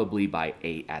 8. Probably by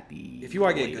 8 at the If you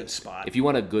want to get a latest. good spot. If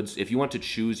you want to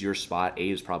choose your spot,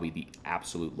 8 is probably the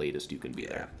absolute latest you can be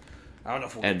there. I don't know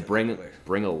if we'll And get there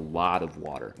bring a lot of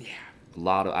water. Yeah.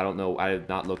 I don't know. I have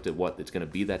not looked at what it's going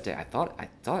to be that day. I thought I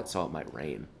saw it might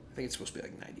rain. I think it's supposed to be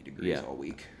like 90 degrees all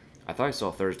week. I thought I saw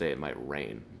Thursday it might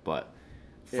rain, but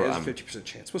There's a 50%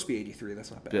 chance. It's supposed to be 83. That's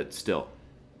not bad. But still,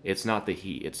 it's not the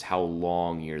heat. It's how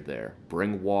long you're there.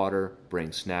 Bring water.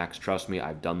 Bring snacks. Trust me,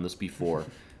 I've done this before.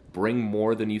 Bring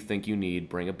more than you think you need.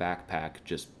 Bring a backpack.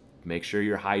 Just make sure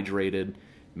you're hydrated.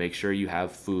 Make sure you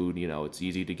have food. It's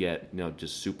easy to get,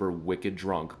 just super wicked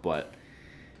drunk, but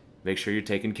make sure you're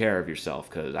taking care of yourself,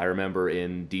 because I remember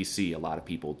in D.C. a lot of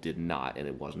people did not, and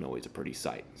it wasn't always a pretty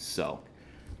sight. So,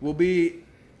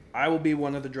 I will be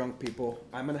one of the drunk people.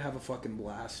 I'm going to have a fucking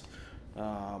blast.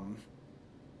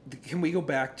 Can we go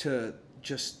back to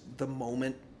just the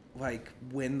moment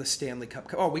win the Stanley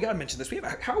Cup. Oh, we got to mention this.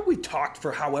 How have we talked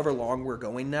for however long we're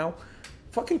going now?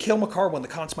 Fucking Cale Makar won the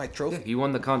Conn Smythe Trophy. Yeah, he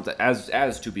won the Conn,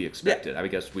 as to be expected. Yeah. I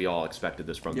guess we all expected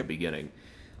this from the beginning.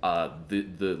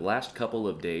 The last couple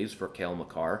of days for Cale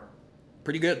Makar,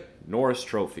 pretty good. Norris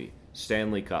Trophy,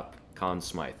 Stanley Cup, Conn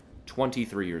Smythe,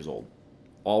 23 years old,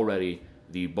 already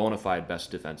the bona fide best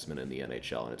defenseman in the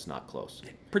NHL, and it's not close.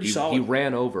 Pretty solid. He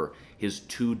ran over his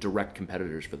 2 direct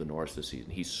competitors for the Norris this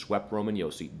season. He swept Roman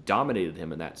Josi, dominated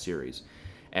him in that series,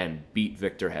 and beat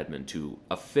Victor Hedman to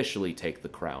officially take the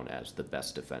crown as the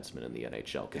best defenseman in the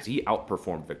NHL, because he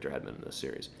outperformed Victor Hedman in this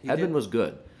series. Hedman was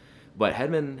good, but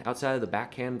Hedman, outside of the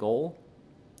backhand goal,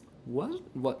 wasn't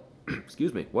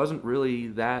really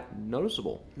that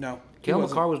noticeable. No. Cale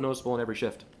Makar was noticeable in every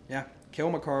shift. Yeah, Cale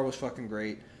Makar was fucking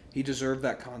great. He deserved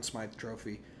that Conn Smythe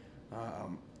Trophy.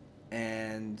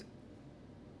 And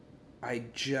I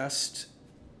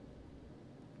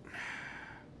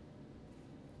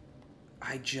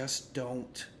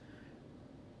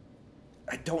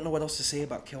don't know what else to say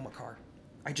about Cale Makar.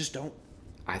 I just don't.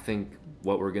 I think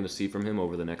what we're going to see from him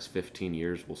over the next 15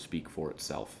 years will speak for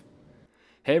itself.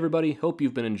 Hey everybody, hope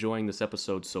you've been enjoying this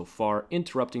episode so far.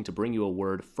 Interrupting to bring you a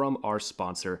word from our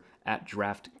sponsor at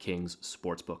DraftKings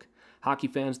Sportsbook. Hockey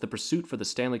fans, the pursuit for the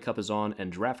Stanley Cup is on,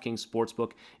 and DraftKings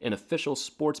Sportsbook, an official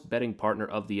sports betting partner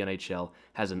of the NHL,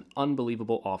 has an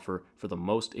unbelievable offer for the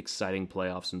most exciting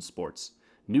playoffs in sports.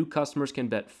 New customers can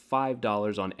bet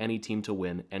 $5 on any team to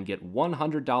win and get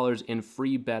 $100 in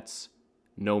free bets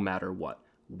no matter what,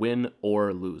 win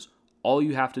or lose. All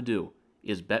you have to do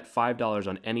is bet $5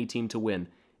 on any team to win,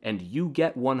 and you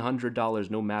get $100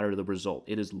 no matter the result.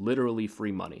 It is literally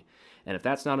free money. And if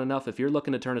that's not enough, if you're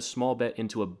looking to turn a small bet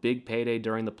into a big payday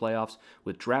during the playoffs,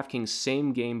 with DraftKings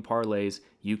same-game parlays,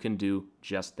 you can do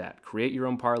just that. Create your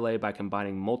own parlay by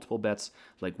combining multiple bets,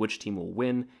 like which team will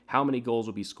win, how many goals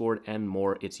will be scored, and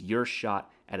more. It's your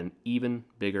shot at an even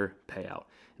bigger payout.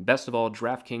 And best of all,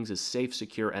 DraftKings is safe,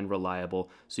 secure, and reliable,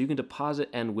 so you can deposit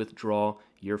and withdraw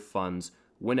your funds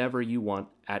whenever you want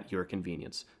at your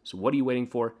convenience. So what are you waiting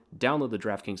for? Download the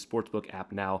DraftKings Sportsbook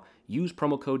app now. Use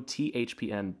promo code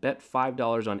THPN. Bet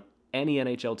 $5 on any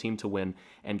NHL team to win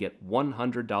and get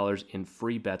 $100 in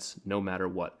free bets no matter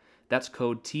what. That's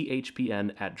code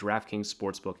THPN at DraftKings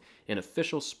Sportsbook, an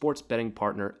official sports betting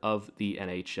partner of the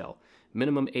NHL.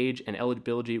 Minimum age and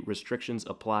eligibility restrictions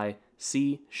apply.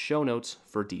 See show notes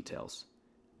for details.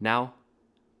 Now,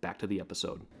 back to the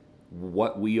episode.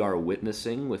 What we are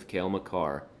witnessing with Cale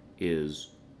Makar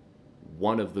is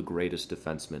one of the greatest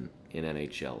defensemen in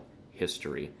NHL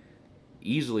history.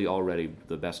 Easily already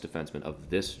the best defenseman of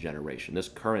this generation, this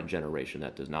current generation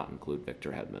that does not include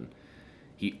Victor Hedman.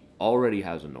 He already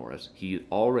has a Norris. He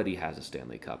already has a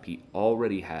Stanley Cup. He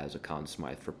already has a Conn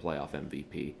Smythe for playoff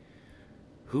MVP.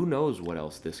 Who knows what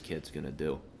else this kid's going to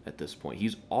do at this point?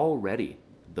 He's already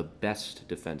the best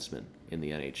defenseman in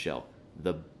the NHL.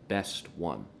 The best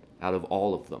one out of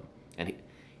all of them. And you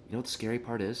know what the scary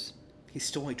part is? He's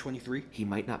still only 23. He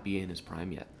might not be in his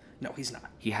prime yet. No, he's not.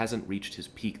 He hasn't reached his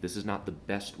peak. This is not the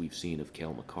best we've seen of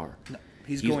Cale Makar. No,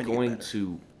 he's going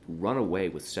to run away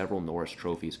with several Norris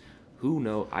trophies. Who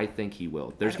knows? I think he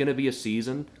will. There's going to be a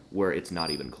season where it's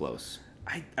not even close.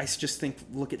 I just think,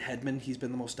 look at Hedman. He's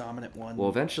been the most dominant one. Well,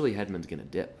 eventually Hedman's going to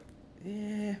dip.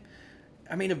 Yeah.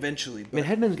 I mean, eventually. But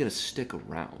Hedman's going to stick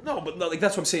around. No, but like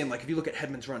that's what I'm saying. Like, if you look at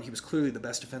Hedman's run, he was clearly the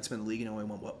best defenseman in the league and only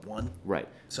won, one? Right.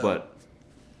 So, but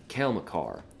Cale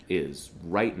Makar is,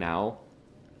 right now,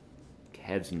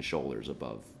 heads and shoulders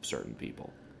above certain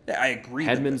people. Yeah, I agree.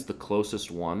 Hedman's the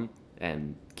closest one,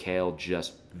 and Cale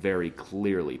just very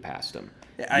clearly passed him.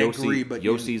 Yeah, I agree, but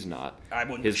Yossi's not. I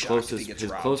wouldn't his be shocked closest if he gets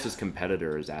his robbed. closest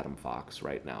competitor is Adam Fox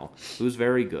right now, who's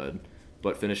very good,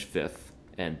 but finished 5th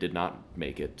and did not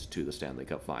make it to the Stanley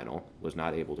Cup final. Was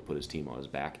not able to put his team on his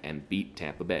back and beat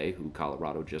Tampa Bay, who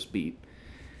Colorado just beat.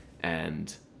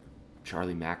 And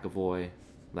Charlie McAvoy,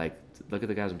 like, look at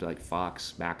the guys like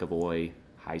Fox, McAvoy,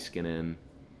 Heiskanen.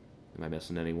 Am I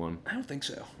missing anyone? I don't think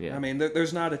so. Yeah. I mean,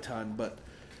 there's not a ton, but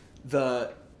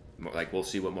we'll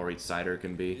see what Moritz Seider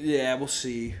can be. Yeah, we'll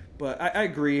see. But I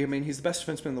agree. I mean, he's the best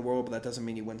defenseman in the world, but that doesn't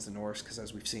mean he wins the Norris because,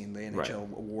 as we've seen, the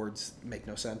NHL awards make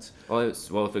no sense. Well,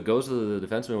 if it goes to the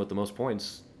defenseman with the most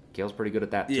points, Cale's pretty good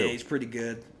at that, too. Yeah, he's pretty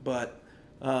good. But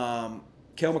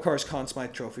Cale Makar's Conn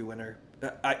Smythe Trophy winner.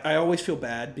 I always feel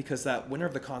bad because that winner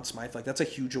of the Conn Smythe, like, that's a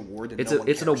huge award, and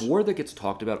it's an award that gets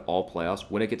talked about all playoffs.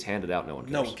 When it gets handed out, no one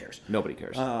cares. No one cares. Nobody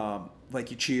cares.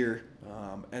 Like, you cheer,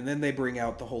 and then they bring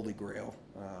out the Holy Grail,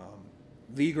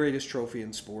 the greatest trophy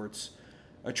in sports,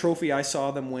 a trophy I saw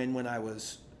them win when I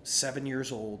was 7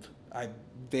 years old. I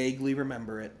vaguely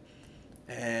remember it,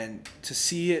 And to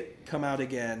see it come out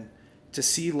again, to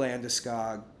see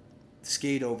Landeskog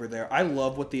skate over there. I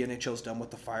love what the NHL's done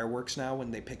with the fireworks now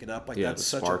when they pick it up. Like that's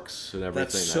the sparks and everything.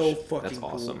 That's so fucking that's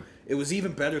awesome. Cool. It was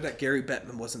even better that Gary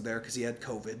Bettman wasn't there because he had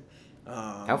COVID.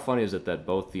 How funny is it that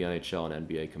both the NHL and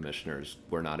NBA commissioners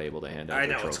were not able to hand out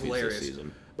their trophies this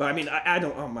season? But I mean, I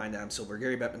don't mind Adam Silver.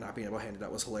 Gary Bettman not being able to hand it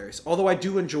out was hilarious. Although I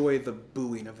do enjoy the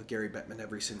booing of Gary Bettman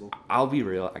every single. I'll be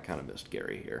real. I kind of missed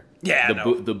Gary here. Yeah,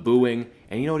 the booing,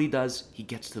 and you know what he does? He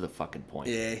gets to the fucking point.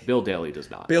 Yeah. Bill Daley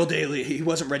does not. Bill Daley, he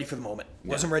wasn't ready for the moment.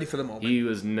 Wasn't ready for the moment. He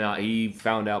was not. He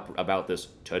found out about this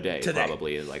today.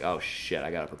 Probably. Is like, oh shit,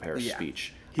 I got to prepare a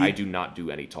speech. I do not do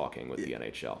any talking with the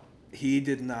NHL. He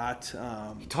did not.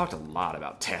 He talked a lot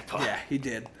about Tampa. Yeah, he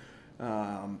did.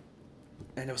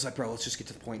 And it was like, bro, let's just get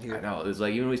to the point here. I know. It was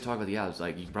like, even when he's talking about the Avs,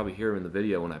 like, you can probably hear him in the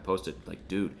video when I posted, like,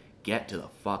 dude, get to the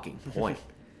fucking point.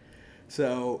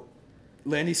 So,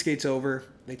 Landy skates over.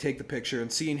 They take the picture, and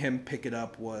seeing him pick it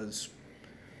up was...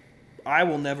 I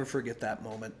will never forget that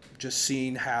moment. Just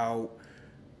seeing how,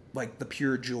 like, the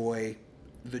pure joy,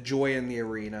 the joy in the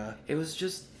arena. It was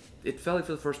just... It felt like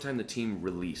for the first time the team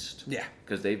released. Yeah.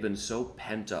 Because they've been so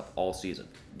pent up all season.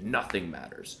 Nothing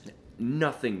matters. Yeah.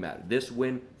 Nothing matters. This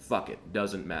win, fuck it,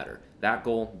 doesn't matter. That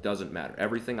goal doesn't matter.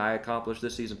 Everything I accomplished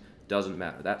this season doesn't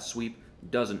matter. That sweep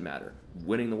doesn't matter.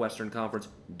 Winning the Western Conference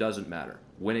doesn't matter.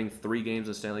 Winning 3 games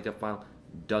in the Stanley Cup Final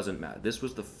doesn't matter. This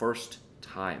was the first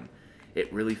time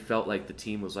it really felt like the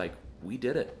team was like, we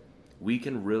did it. We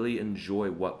can really enjoy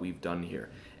what we've done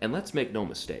here. And let's make no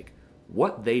mistake,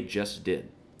 what they just did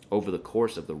over the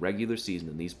course of the regular season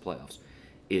in these playoffs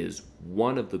is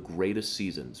one of the greatest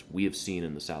seasons we have seen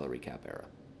in the salary cap era.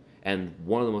 And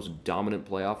one of the most dominant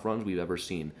playoff runs we've ever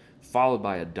seen, followed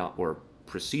by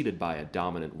preceded by a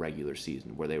dominant regular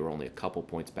season where they were only a couple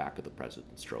points back of the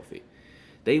President's Trophy.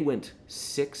 They went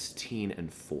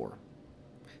 16-4.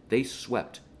 They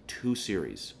swept 2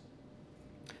 series.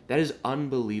 That is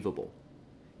unbelievable.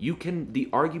 The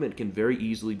argument can very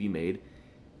easily be made,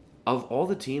 of all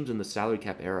the teams in the salary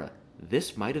cap era,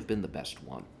 this might have been the best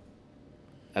one.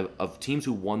 Of teams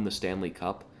who won the Stanley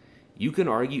Cup, you can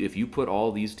argue, if you put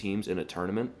all these teams in a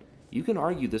tournament, you can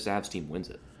argue this Avs team wins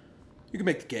it. You can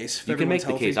make the case. You can make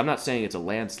the case. I'm not saying it's a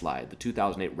landslide. The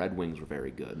 2008 Red Wings were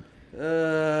very good.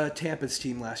 Tampa's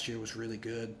team last year was really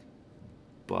good.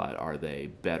 But are they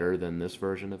better than this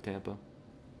version of Tampa?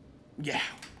 Yeah,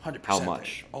 100%. How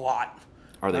much? A lot.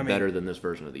 Are they better than this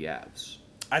version of the Avs?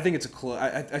 I think it's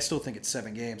I still think it's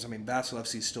 7 games. I mean,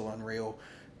 Vasilevsky's still unreal.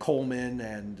 Coleman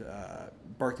and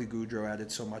Barclay Goodrow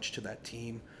added so much to that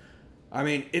team. I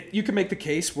mean, you can make the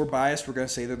case. We're biased. We're going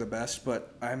to say they're the best.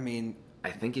 But, I mean... I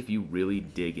think if you really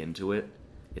dig into it,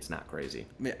 it's not crazy.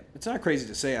 Yeah, it's not crazy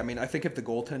to say. I mean, I think if the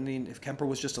goaltending, if Kemper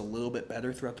was just a little bit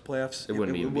better throughout the playoffs, it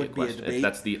wouldn't even be a question.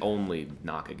 That's the only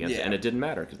knock against it. And it didn't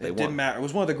matter because they won. It didn't matter. It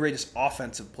was one of the greatest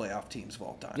offensive playoff teams of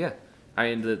all time. Yeah.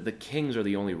 I mean, the Kings are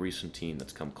the only recent team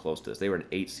that's come close to this. They were an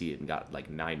 8 seed and got like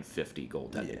 950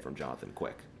 goaltending from Jonathan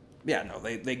Quick. Yeah, no,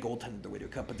 they goaltended their way to a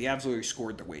cup, but the Avs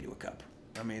scored their way to a cup.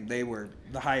 I mean, they were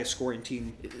the highest scoring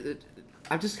team.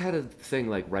 I've just had a thing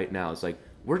like right now. It's like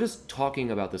we're just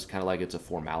talking about this kind of like it's a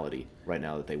formality right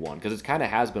now that they won, because it kind of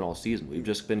has been all season. We've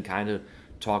just been kind of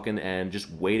talking and just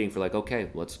waiting for like, okay,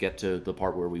 let's get to the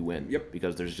part where we win. Yep.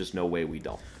 Because there's just no way we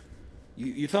don't.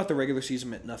 You thought the regular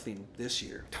season meant nothing this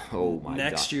year. Oh my god.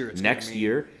 Next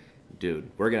year,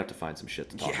 dude, we're gonna have to find some shit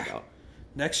to talk about.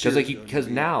 Next year, because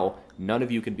now none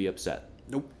of you can be upset.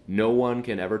 Nope. No one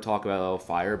can ever talk about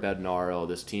fire Bednar,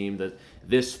 this team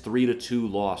this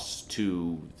 3-2 loss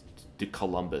to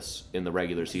Columbus in the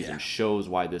regular season shows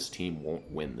why this team won't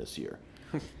win this year.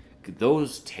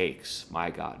 Those takes,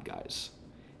 my god, guys.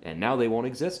 And now they won't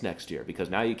exist next year because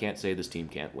now you can't say this team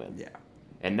can't win. Yeah.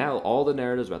 And now all the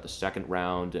narratives about the second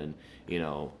round and,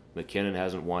 McKinnon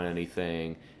hasn't won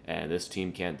anything and this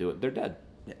team can't do it, they're dead.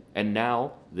 Yeah. And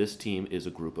now this team is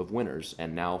a group of winners.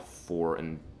 And now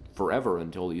forever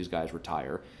until these guys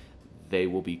retire, they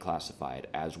will be classified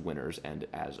as winners and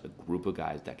as a group of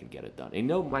guys that can get it done. And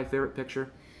my favorite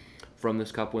picture from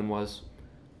this Cup win was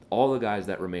all the guys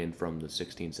that remained from the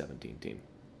 16-17 team.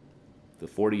 The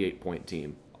 48-point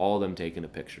team, all of them taking a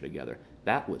picture together.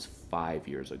 That was 5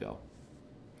 years ago.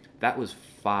 That was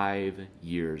 5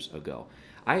 years ago.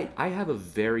 I have a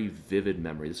very vivid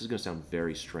memory, this is going to sound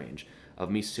very strange, of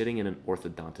me sitting in an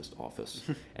orthodontist office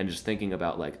and just thinking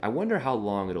about, like, I wonder how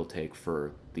long it'll take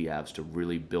for the Avs to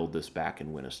really build this back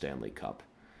and win a Stanley Cup.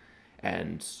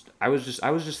 And I was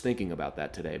just thinking about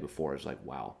that today before. It's like,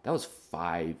 wow, that was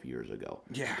 5 years ago.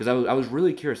 Yeah. Because I was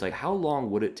really curious, like, how long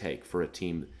would it take for a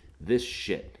team this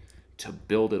shit to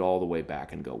build it all the way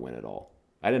back and go win it all?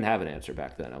 I didn't have an answer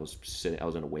back then. I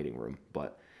was in a waiting room,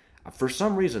 but for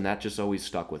some reason that just always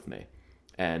stuck with me,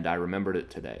 and I remembered it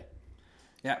today.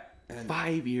 Yeah. And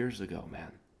 5 years ago,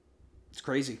 man. It's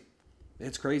crazy.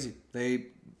 It's crazy.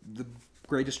 The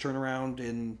greatest turnaround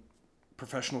in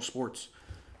professional sports.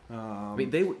 I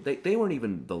mean, they weren't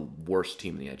even the worst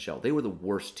team in the NHL. They were the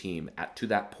worst team to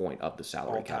that point of the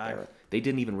salary cap era. They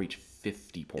didn't even reach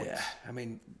 50 points. Yeah, I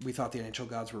mean, we thought the NHL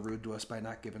gods were rude to us by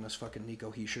not giving us fucking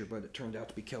Nico Hischier, but it turned out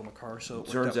to be Cale Makar. So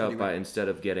Turns out instead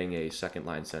of getting a second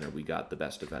line center, we got the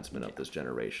best defenseman of this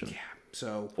generation. Yeah.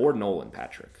 So or Nolan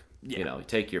Patrick. Yeah. You know,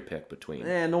 take your pick between.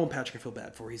 Nolan Patrick I feel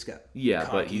bad for. He's got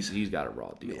but he's got a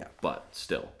raw deal. Yeah. But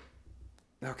still.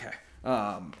 Okay.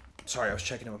 Sorry, I was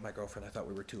checking in with my girlfriend. I thought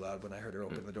we were too loud when I heard her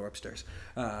open the door upstairs.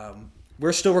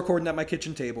 We're still recording at my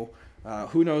kitchen table.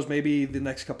 Who knows? Maybe the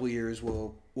next couple of years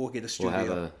we'll get a studio.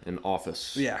 We'll have an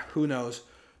office. Yeah, who knows?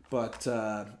 But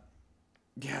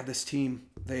this team,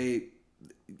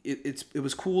 it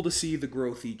was cool to see the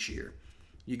growth each year.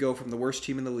 You go from the worst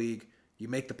team in the league, you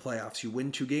make the playoffs, you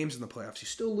win 2 games in the playoffs, you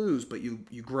still lose, but you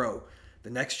grow. The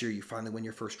next year, you finally win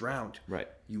your first round. Right.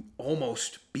 You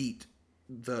almost beat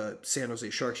the San Jose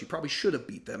Sharks. You probably should have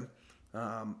beat them,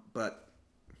 but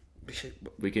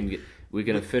we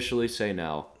can officially say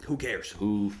now. Who cares?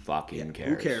 Who fucking cares?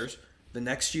 Who cares? The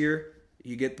next year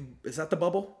you get is that the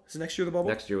bubble? Is next year the bubble?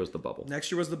 Next year was the bubble.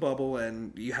 Next year was the bubble,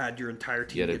 and you had your entire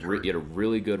team. You had a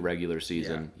really good regular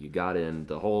season. Yeah. You got in.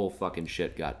 The whole fucking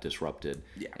shit got disrupted.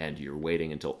 Yeah. And you're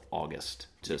waiting until August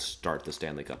to start the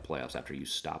Stanley Cup playoffs after you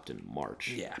stopped in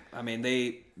March. Yeah. I mean,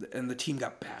 the team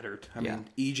got battered. I mean,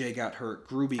 EJ got hurt.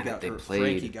 Groovy got hurt.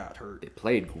 Frankie got hurt. They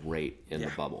played great in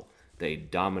the bubble. They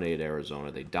dominated Arizona.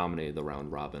 They dominated the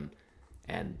round robin.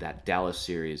 And that Dallas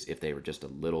series, if they were just a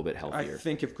little bit healthier. I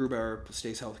think if Grubauer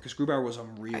stays healthy, because Grubauer was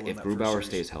unreal in that first series. If Grubauer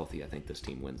stays healthy, I think this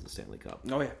team wins the Stanley Cup.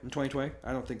 Oh, yeah. In 2020?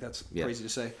 I don't think that's crazy to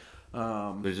say.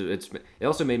 It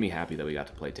also made me happy that we got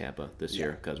to play Tampa this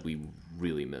year, because we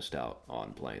really missed out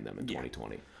on playing them in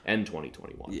 2020 and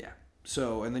 2021. Yeah.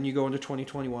 So, and then you go into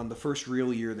 2021, the first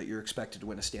real year that you're expected to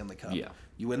win a Stanley Cup. Yeah.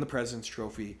 You win the President's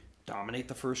Trophy, dominate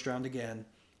the first round again,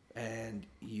 and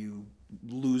you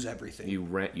lose everything.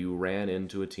 You ran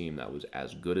into a team that was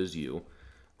as good as you,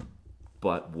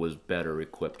 but was better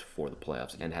equipped for the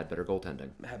playoffs and had better goaltending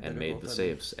and made the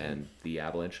saves. And the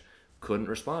Avalanche couldn't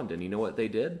respond. And you know what they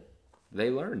did? They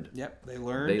learned. Yep, they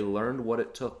learned. They learned what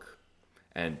it took,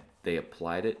 and they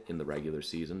applied it in the regular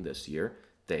season this year.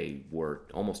 They were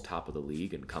almost top of the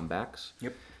league in comebacks.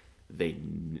 Yep.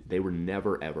 They were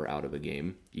never ever out of a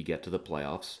game. You get to the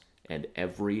playoffs, and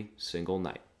every single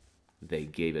night, they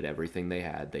gave it everything they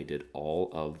had. They did all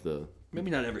of the... Maybe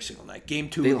not every single night. Game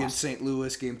 2 against St.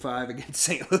 Louis. Game 5 against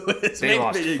St. Louis. They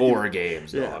lost 4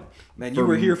 games, dog. Yeah. Man, you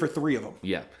were here for 3 of them.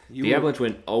 Yeah. The Avalanche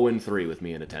went 0-3 with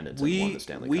me in attendance and won the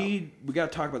Stanley Cup. We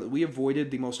got to talk about that. We avoided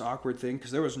the most awkward thing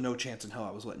because there was no chance in hell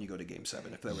I was letting you go to Game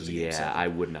 7 if there was a Game 7. Yeah, I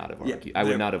would not have argued. I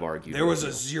would not have argued. There was a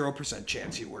 0%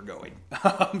 chance you were going.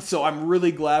 So I'm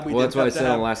really glad we did that. Well, that's why I said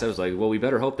on the last, I was like, well, we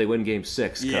better hope they win Game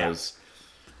 6 because...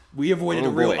 We avoided a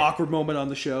real awkward moment on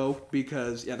the show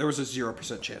because there was a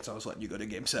 0% chance I was letting you go to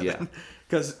Game 7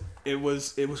 because it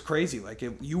was crazy. Like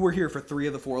you were here for 3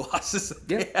 of the 4 losses that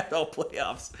they had all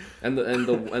playoffs. And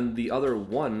the other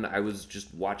one I was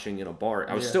just watching in a bar.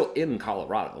 I was still in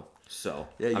Colorado, so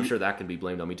I'm sure that can be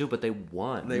blamed on me too. But they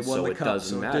won. They won the cup,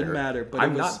 so it didn't matter. But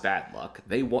I'm not bad luck.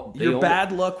 They won. You're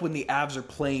bad luck when the Avs are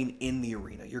playing in the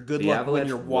arena. You're good luck when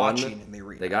you're watching in the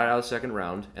arena. They got out of the second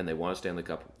round and they won a Stanley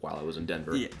Cup while I was in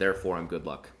Denver. Yeah. Therefore, I'm good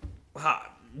luck.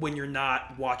 When you're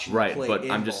not watching right, play but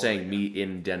in I'm just saying arena. Me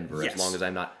in Denver. As long as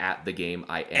I'm not at the game,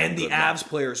 I am. And the Avs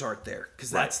players aren't there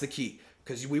because that's the key.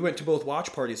 Because we went to both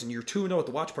watch parties and you're 2-0 at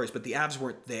the watch parties, but the Avs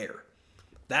weren't there.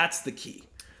 That's the key.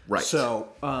 Right. So,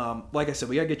 like I said,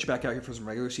 we got to get you back out here for some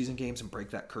regular season games and break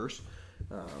that curse.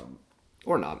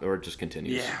 Or not, or it just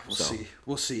continues. Yeah,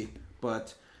 we'll see.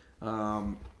 But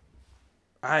I'm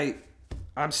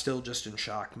still just in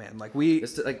shock, man. Like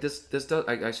this does.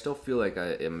 I still feel like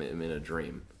I am in a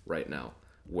dream right now,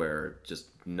 where just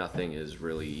nothing is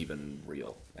really even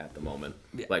real at the moment.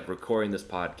 Yeah. Like recording this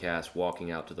podcast,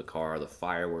 walking out to the car, the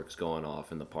fireworks going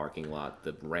off in the parking lot,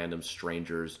 the random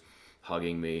strangers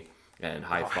hugging me. And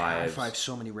high fives. High five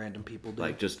so many random people, dude.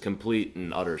 Like just complete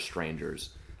and utter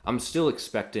strangers. I'm still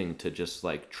expecting to just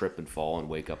like trip and fall and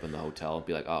wake up in the hotel and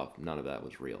be like, oh, none of that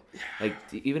was real. Like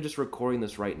even just recording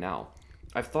this right now.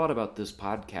 I've thought about this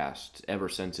podcast ever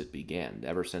since it began,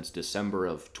 ever since December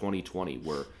of 2020,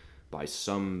 where by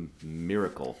some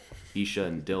miracle, Isha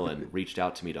and Dylan reached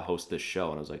out to me to host this show.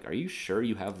 And I was like, are you sure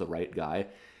you have the right guy?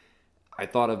 I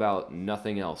thought about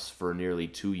nothing else for nearly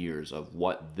 2 years of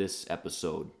what this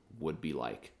episode would be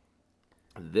like.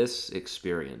 This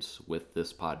experience with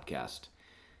this podcast,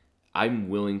 I'm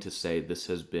willing to say this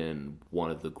has been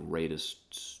one of the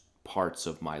greatest parts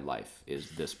of my life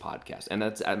is this podcast. And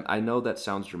I know that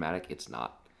sounds dramatic. It's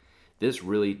not. This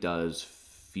really does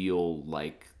feel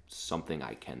like something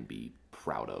I can be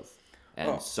proud of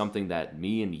and something that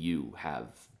me and you have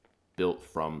built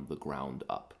from the ground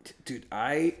up. Dude,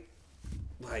 I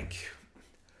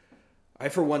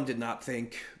for one did not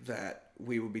think that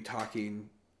we would be talking,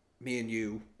 me and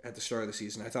you, at the start of the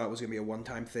season. I thought it was going to be a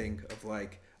one-time thing of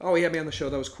like, oh, he had me on the show,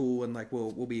 that was cool, and like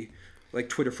we'll be like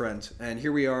Twitter friends. And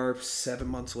here we are 7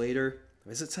 months later.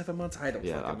 Is it 7 months? I don't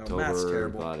fucking October, know. Math's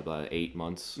terrible. About 8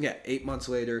 months. Yeah, 8 months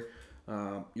later.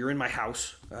 You're in my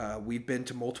house. We've been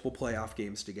to multiple playoff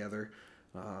games together.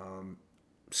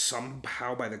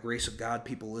 Somehow, by the grace of God,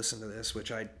 people listen to this,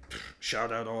 which I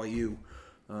shout out all you.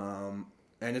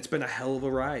 And it's been a hell of a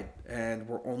ride, and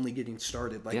we're only getting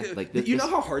started. You know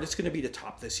how hard it's going to be to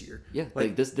top this year. Yeah,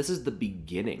 like this is the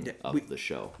beginning of the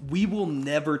show. We will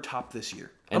never top this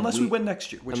year unless we win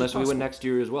next year. Unless we win next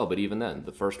year as well, but even then,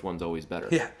 the first one's always better.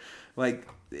 Yeah, like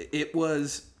it's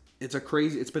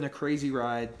been a crazy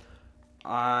ride.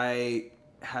 I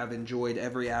have enjoyed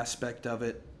every aspect of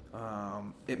it.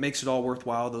 It makes it all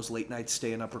worthwhile, those late nights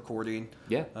staying up recording.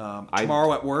 Yeah.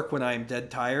 Tomorrow at work when I'm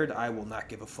dead tired, I will not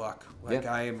give a fuck.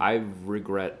 I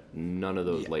regret none of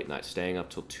those late nights, staying up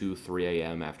till 2, 3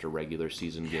 a.m. after regular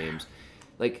season games.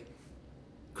 Like,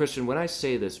 Christian, when I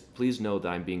say this, please know that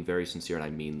I'm being very sincere and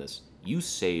I mean this. You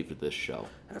saved this show.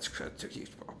 That's huge,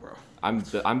 bro.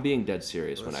 I'm being dead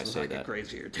serious when I say that.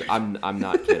 Crazier, too. I'm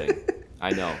not kidding.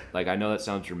 I know that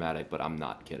sounds dramatic, but I'm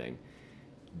not kidding.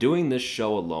 Doing this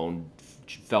show alone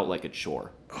felt like a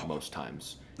chore most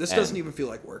times. This doesn't even feel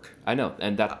like work. I know,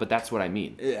 but that's what I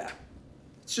mean. Yeah.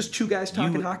 It's just two guys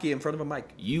talking hockey in front of a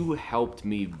mic. You helped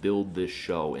me build this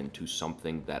show into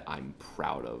something that I'm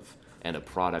proud of and a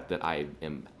product that I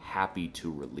am happy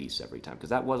to release every time. Because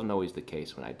that wasn't always the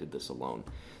case when I did this alone.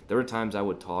 There were times I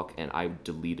would talk and I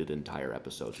deleted entire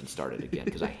episodes and started again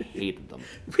because I hated them.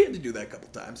 We had to do that a couple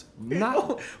times.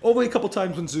 Only a couple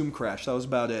times when Zoom crashed. That was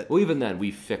about it. Well, even then,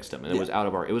 we fixed them, and it was out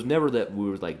of our... It was never that we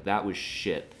were like, that was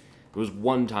shit. It was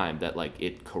one time that like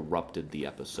it corrupted the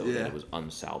episode and it was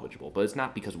unsalvageable. But it's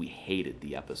not because we hated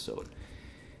the episode.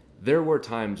 There were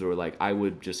times where like I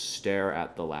would just stare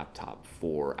at the laptop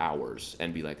for hours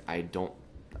and be like, I'm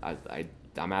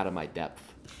out of my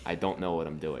depth. I don't know what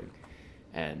I'm doing.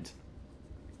 And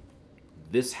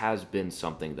this has been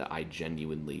something that I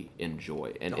genuinely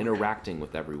enjoy. And interacting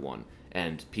with everyone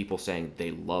and people saying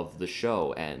they love the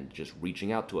show and just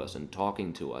reaching out to us and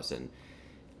talking to us and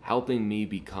helping me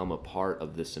become a part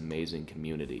of this amazing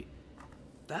community.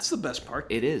 That's the best part.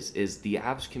 It is the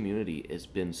Avs community has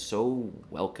been so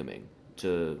welcoming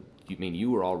to, you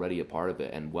were already a part of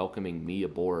it, and welcoming me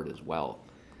aboard as well.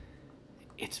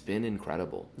 It's been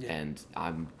incredible. Yeah. And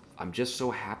I'm just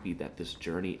so happy that this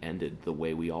journey ended the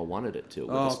way we all wanted it to.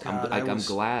 I'm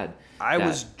glad. I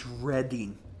was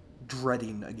dreading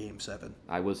a Game 7.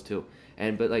 I was too.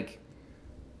 But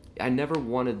I never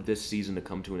wanted this season to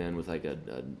come to an end with like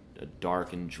a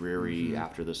dark and dreary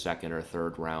after the second or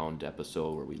third round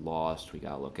episode where we lost. We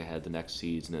got to look ahead the next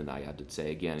season, and I had to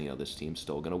say again, this team's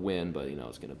still going to win, but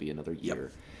it's going to be another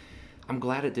year. Yep. I'm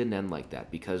glad it didn't end like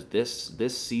that because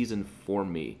this season for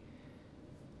me,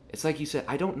 it's like you said,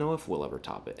 I don't know if we'll ever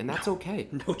top it, and that's okay.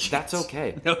 No chance. That's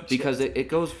okay. No because chance. It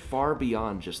goes far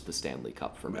beyond just the Stanley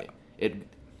Cup for me.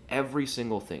 Every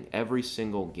single thing, every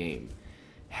single game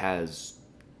has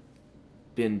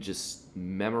been just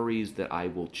memories that I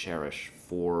will cherish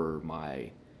for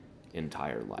my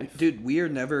entire life. Dude, we are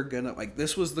never gonna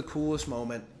this was the coolest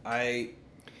moment.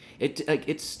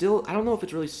 It's still, I don't know if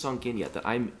it's really sunk in yet that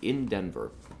I'm in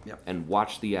Denver and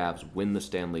watch the Avs win the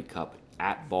Stanley Cup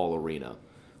at Ball Arena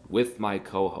with my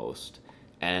co-host,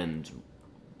 and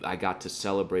I got to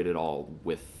celebrate it all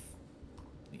with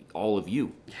all of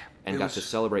you, and got to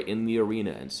celebrate in the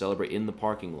arena and celebrate in the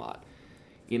parking lot.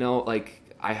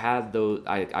 I had those.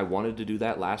 I wanted to do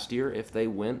that last year. If they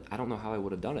went, I don't know how I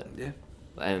would have done it. Yeah.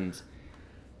 And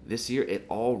this year, it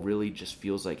all really just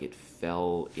feels like it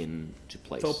fell into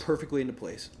place. Fell perfectly into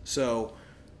place. So,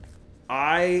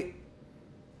 I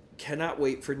cannot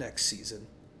wait for next season.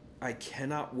 I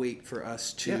cannot wait for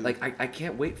us to... Yeah, I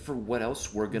can't wait for what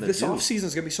else we're going to do. This off-season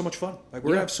is going to be so much fun. We're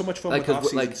going to have so much fun with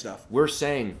off-season stuff. We're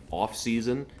saying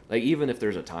off-season, even if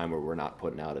there's a time where we're not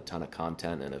putting out a ton of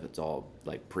content and if it's all,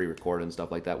 pre-recorded and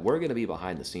stuff like that, we're going to be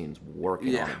behind the scenes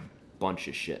working on a bunch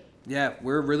of shit. Yeah,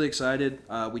 we're really excited.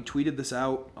 We tweeted this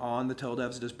out on the Tell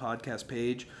Devs It Is podcast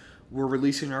page. we're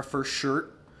releasing our first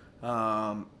shirt.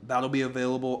 That'll be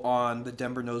available on the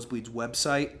Denver Nosebleeds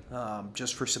website,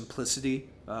 just for simplicity.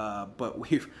 But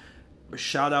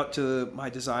shout out to my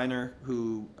designer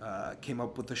who came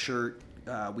up with the shirt.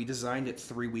 We designed it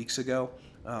 3 weeks ago.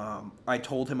 I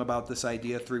told him about this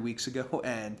idea 3 weeks ago,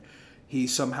 and he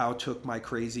somehow took my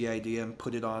crazy idea and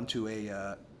put it onto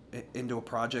into a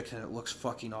project, and it looks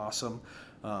fucking awesome.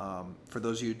 For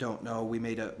those of you who don't know, we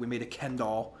made a Ken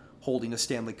doll holding a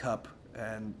Stanley Cup,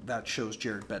 and that shows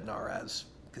Jared Bednar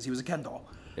because he was a Ken doll.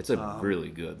 It's a really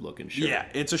good looking shirt. Yeah,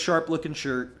 it's a sharp looking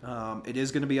shirt. It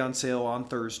is going to be on sale on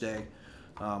Thursday.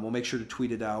 We'll make sure to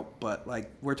tweet it out. But like,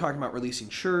 we're talking about releasing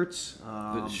shirts.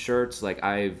 The shirts, like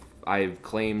I've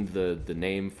claimed the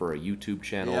name for a YouTube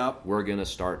channel. Yep. We're gonna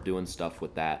start doing stuff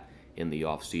with that in the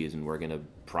off season. We're gonna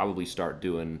probably start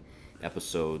doing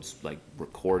episodes like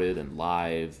recorded and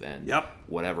live and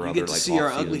whatever you other get to like see our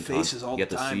off-season ugly faces all the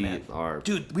time, man. Our...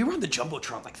 Dude, we were on the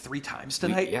Jumbotron like 3 times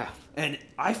tonight. Yeah. And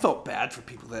I felt bad for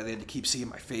people that had to keep seeing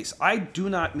my face. I do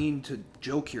not mean to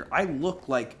joke here. I look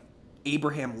like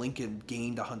Abraham Lincoln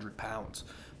gained 100 pounds.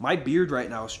 My beard right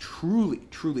now is truly,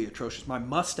 truly atrocious. My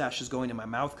mustache is going in my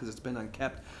mouth because it's been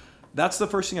unkept. That's the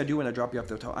first thing I do when I drop you off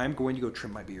the hotel. I'm going to go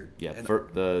trim my beard. Yeah, for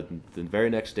the very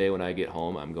next day when I get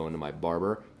home, I'm going to my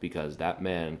barber because that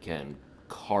man can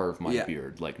carve my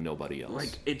beard like nobody else.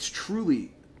 Like, it's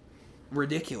truly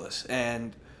ridiculous.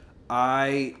 And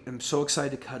I am so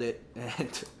excited to cut it.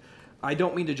 And I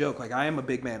don't mean to joke. Like, I am a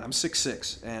big man. I'm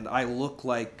 6'6", and I look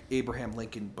like Abraham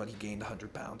Lincoln, but he gained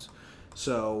 100 pounds.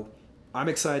 So I'm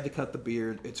excited to cut the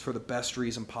beard. It's for the best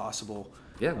reason possible.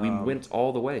 Yeah, we went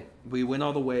all the way. We went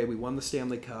all the way. We won the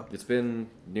Stanley Cup. It's been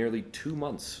nearly 2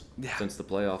 months since the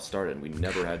playoffs started, and we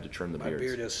never had to trim the beards. My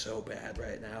beard is so bad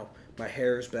right now. My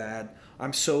hair is bad.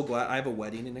 I'm so glad. I have a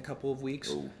wedding in a couple of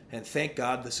weeks, and thank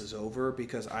God this is over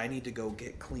because I need to go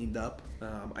get cleaned up.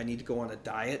 I need to go on a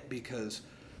diet because,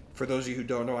 for those of you who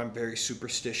don't know, I'm very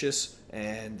superstitious,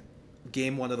 and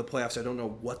game 1 of the playoffs, I don't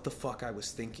know what the fuck I was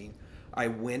thinking. I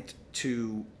went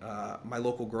to my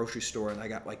local grocery store and I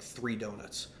got like 3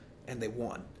 donuts and they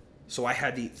won. So I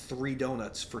had to eat 3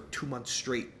 donuts for 2 months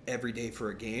straight every day for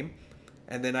a game.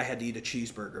 And then I had to eat a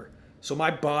cheeseburger. So my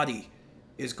body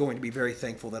is going to be very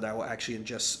thankful that I will actually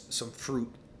ingest some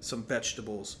fruit, some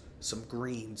vegetables, some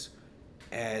greens.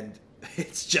 And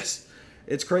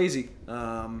it's crazy.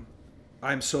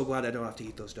 I'm so glad I don't have to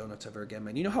eat those donuts ever again,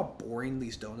 man. You know how boring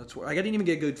these donuts were? Like, I didn't even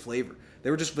get good flavor.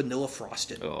 They were just vanilla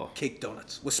frosted cake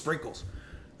donuts with sprinkles.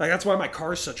 Like, that's why my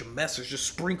car is such a mess. There's just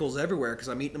sprinkles everywhere because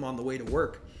I'm eating them on the way to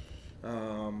work.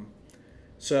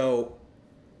 So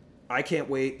I can't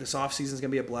wait. This offseason is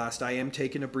going to be a blast. I am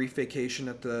taking a brief vacation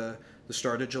at the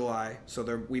start of July, so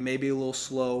we may be a little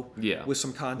slow with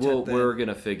some content. We're going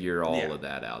to figure all of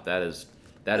that out. That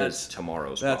is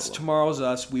tomorrow's problem. That's tomorrow's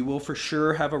us. We will for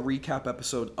sure have a recap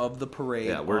episode of the parade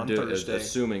on Thursday.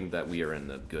 Assuming that we are in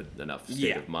the good enough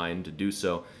state of mind to do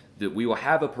so. That we will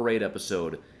have a parade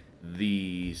episode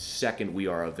the second we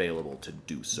are available to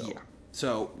do so. Yeah.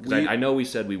 So I know we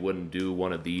said we wouldn't do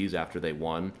one of these after they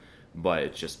won, but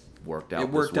it just worked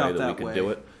out this way that we could do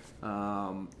it.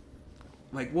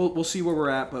 We'll see where we're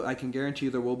at, but I can guarantee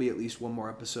you there will be at least one more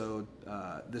episode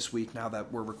this week now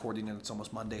that we're recording and it's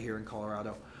almost Monday here in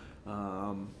Colorado.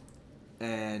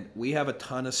 And we have a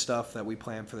ton of stuff that we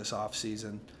plan for this off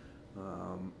season.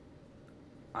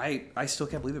 I still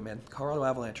can't believe it, man. Colorado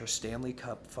Avalanche are Stanley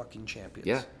Cup fucking champions.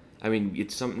 Yeah. I mean,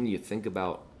 it's something you think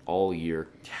about all year.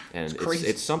 Yeah, and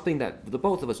it's something that the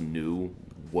both of us knew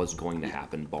was going to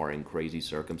happen, barring crazy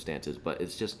circumstances. But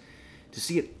it's just to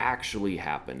see it actually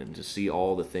happen and to see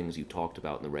all the things you talked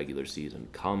about in the regular season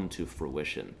come to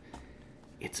fruition,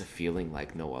 it's a feeling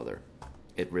like no other.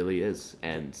 It really is.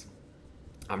 And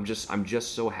I'm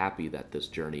just so happy that this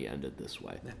journey ended this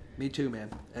way. Yeah, me too,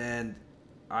 man. And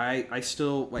I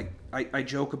still, I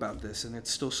joke about this, and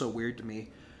it's still so weird to me.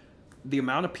 The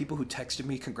amount of people who texted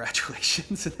me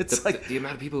congratulations, and it's the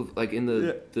amount of people, like, in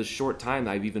the short time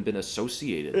I've even been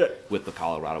associated with the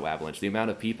Colorado Avalanche, the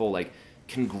amount of people, like,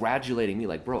 congratulating me,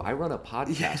 like, bro, I run a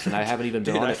podcast and I haven't even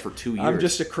been on it for 2 years. I'm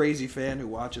just a crazy fan who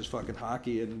watches fucking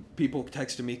hockey, and people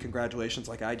texting me congratulations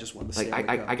like I just won the Stanley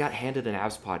Cup. I got handed an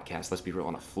Avs podcast, let's be real,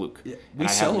 on a fluke. Yeah, we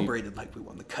celebrated like we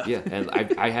won the cup. Yeah, and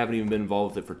I haven't even been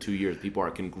involved with it for 2 years. People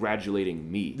are congratulating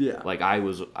me. Yeah. Like I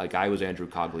was Andrew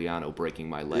Cogliano breaking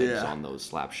my legs on those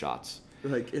slap shots.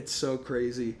 Like, it's so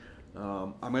crazy.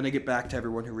 I'm gonna get back to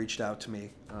everyone who reached out to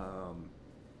me.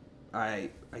 I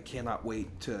cannot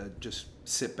wait to just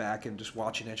sit back and just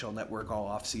watch NHL Network all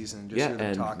off season and just hear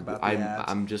them talk about the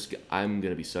Avs. I'm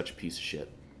gonna be such a piece of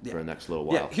shit for the next little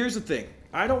while. Yeah, here's the thing.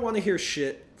 I don't want to hear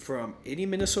shit from any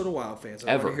Minnesota Wild fans. I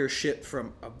don't Ever. want to hear shit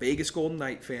from a Vegas Golden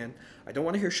Knight fan. I don't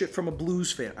want to hear shit from a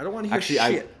Blues fan. I don't want to hear Actually,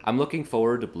 shit. I'm looking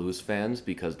forward to Blues fans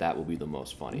because that will be the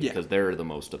most funny. Yeah. Because they're the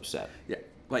most upset. Yeah.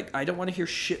 Like, I don't want to hear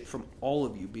shit from all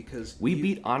of you because We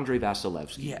beat Andrei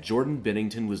Vasilevsky. Yeah. Jordan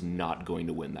Binnington was not going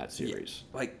to win that series.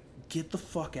 Like, get the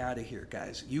fuck out of here,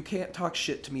 guys. You can't talk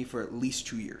shit to me for at least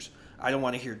 2 years. I don't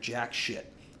want to hear jack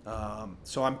shit.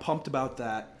 So I'm pumped about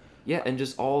that. Yeah, and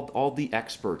just all the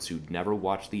experts who'd never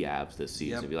watched the Avs this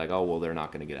season Yep. be like, oh, well, they're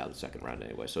not going to get out of the second round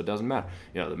anyway, so it doesn't matter.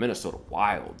 You know, the Minnesota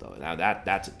Wild, though, now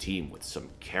that's a team with some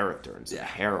character and some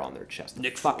hair on their chest.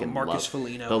 Marcus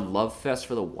Foligno. The love fest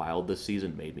for the Wild this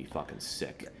season made me fucking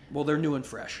sick. Well, they're new and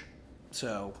fresh.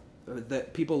 So,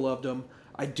 that people loved them.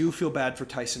 I do feel bad for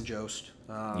Tyson Jost.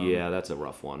 Yeah, that's a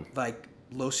rough one. Like,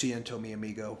 Lo siento, mi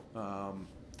amigo.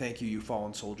 Thank you, you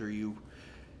fallen soldier.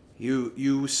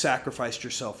 You sacrificed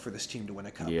yourself for this team to win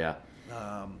a cup. Yeah.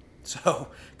 So,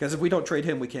 because if we don't trade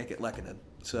him, we can't get Lehkonen.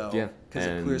 So, Yeah, because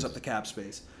it and- clears up the cap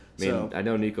space. I mean, So, I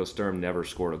know Nico Sturm never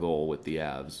scored a goal with the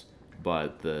Avs,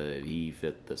 but he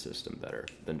fit the system better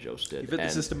than Jost did. you fit the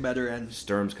And system better, and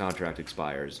Sturm's contract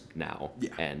expires now, Yeah.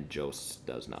 and Jost's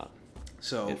does not.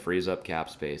 so It frees up cap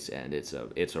space, and it's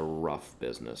a rough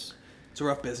business. it's a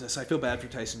rough business. I feel bad for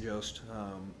Tyson Jost.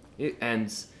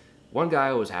 And one guy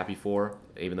I was happy for,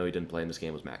 even though he didn't play in this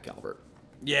game, was Matt Calvert.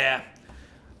 Yeah,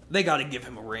 they got to give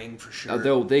him a ring for sure.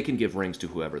 Though they can give rings to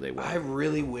whoever they want. I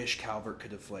really wish Calvert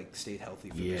could have stayed healthy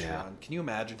for this Yeah. run. Can you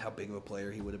imagine how big of a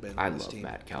player he would have been I on this love team?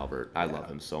 Matt Calvert. I love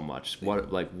him so much.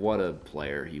 What a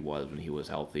player he was when he was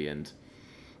healthy, and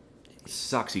it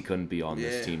sucks he couldn't be on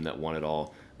this Yeah. team that won it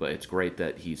all. But it's great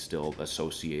that he's still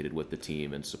associated with the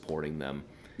team and supporting them.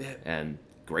 Yeah. And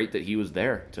great that he was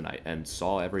there tonight and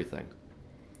saw everything.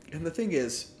 And the thing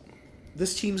is,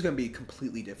 this team's going to be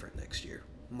completely different next year.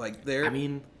 Like they're, I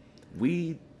mean,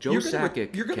 Joe you're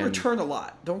Sakic you're going to can, return a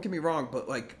lot. Don't get me wrong, but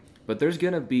like, but there's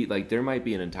gonna be there might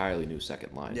be an entirely new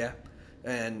second line. yeah.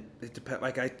 And it depends.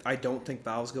 Like I don't think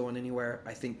Val's going anywhere.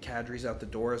 I think Kadri's out the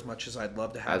door. As much as I'd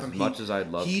love to have As him, much as I'd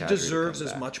love he Kadri to deserves come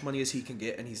as back. much money as he can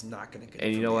get, and he's not going to get.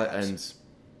 And it you from know the what? Avs. And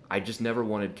I just never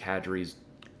wanted Kadri's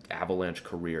Avalanche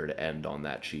career to end on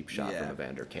that cheap shot Yeah. from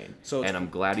Evander Kane. So and I'm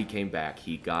glad he came back.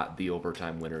 He got the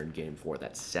overtime winner in Game 4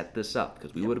 that set this up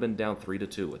because we would have been down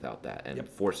 3-2 without that and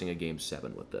forcing a Game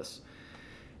 7 with this.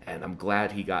 And I'm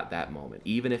glad he got that moment.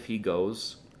 Even if he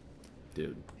goes,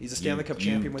 dude, He's a Stanley Cup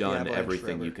champion with the You've done Avalanche everything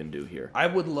forever. you can do here. I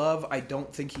would love. I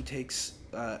don't think he takes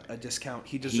a discount.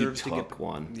 He He deserves took to get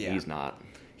one. Yeah. He's not.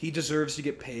 He deserves to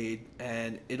get paid,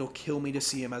 and it'll kill me to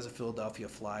see him as a Philadelphia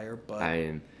Flyer. But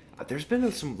There's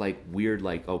been some weird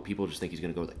people just think he's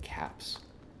gonna go with the Caps.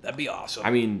 that'd be awesome. I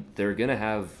mean, they're gonna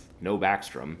have no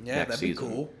Backstrom Yeah, next that'd be season.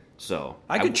 cool. So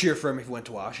I could cheer for him if he went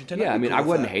to Washington. Yeah, I'd I be mean, cool I with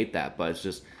wouldn't that. hate that, but it's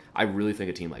just I really think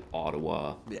a team like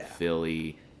Ottawa, Yeah.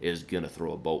 Philly is gonna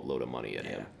throw a boatload of money at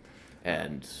him,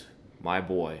 and my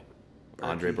boy,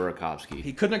 Andre Burakovsky,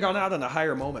 He couldn't have gone out on a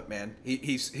higher moment, man.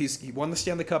 He won the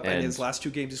Stanley Cup, and And his last 2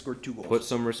 games he scored 2 goals. put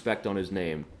some respect on his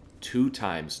name.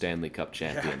 2-time Stanley Cup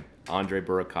champion. Andre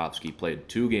Burakovsky played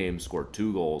 2 games, scored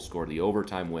 2 goals, scored the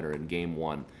overtime winner in Game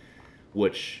 1,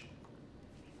 which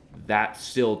that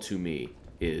still to me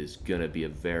is going to be a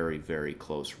very, very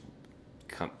close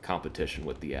competition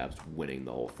with the Avs winning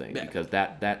the whole thing because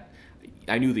that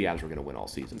I knew the Avs were going to win all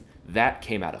season. That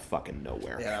came out of fucking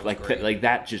nowhere. Yeah, that was great.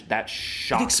 That It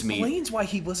shocked me. explains why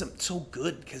he wasn't so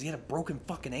good, because he had a broken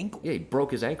fucking ankle. Yeah, he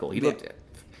broke his ankle. He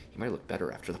might look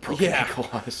better after the broken Yeah. ankle,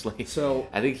 honestly. So-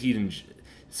 I think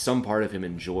some part of him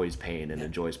enjoys pain and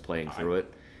enjoys playing through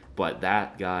it. But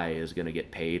that guy is going to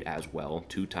get paid as well.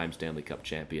 2-time Stanley Cup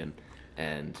champion,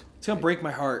 and It's going to break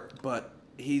my heart, but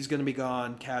he's going to be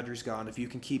gone. Kadri's gone. If you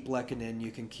can keep Lehkonen,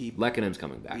 you can keep... Lekkonen's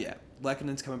coming back. Yeah,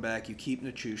 Lekkonen's coming back. You keep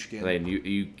Nichushkin. And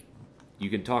you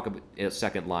can talk about a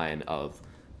second line of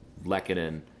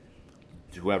Lehkonen,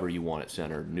 whoever you want at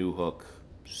center, Newhook,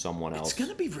 someone else. It's going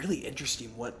to be really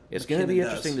interesting what It's going to be McKinnon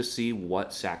interesting to does. see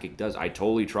what Sakic does. I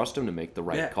totally trust him to make the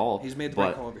right call. He's made the but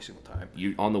right call every single time.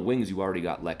 on the wings, you already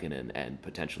got Lehkonen and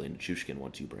potentially Nichushkin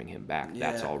once you bring him back.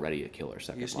 That's Yeah. already a killer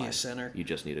second You just line. need a center. You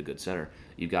just need a good center.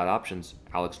 You've got options.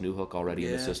 Alex Newhook already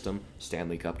in the Yeah. system.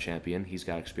 Stanley Cup champion. He's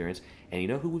got experience. And you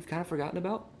know who we've kind of forgotten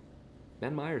about?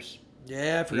 Ben Myers.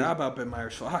 Yeah, I forgot about Ben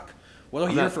Myers. Fuck. What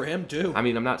a year for him, too. I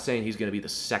mean, I'm not saying he's going to be the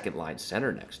second line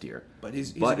center next year. But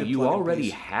he's a but good you plug-in already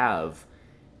piece. have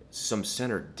some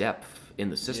center depth in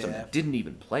the system Yeah. that didn't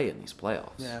even play in these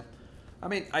playoffs. Yeah. I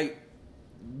mean,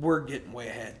 we're getting way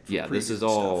ahead. for Yeah, this previews is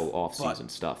and all stuff, off-season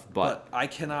stuff. But I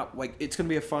cannot, it's going to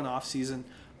be a fun off-season.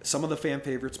 some of the fan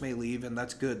favorites may leave, and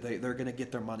that's good. They're going to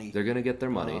get their money. They're going to get their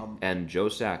money. And Joe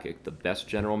Sakic, the best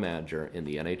general manager in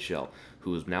the NHL,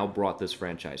 who has now brought this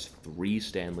franchise 3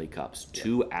 Stanley Cups,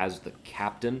 2 as the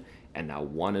captain, and now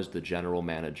 1 as the general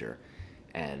manager.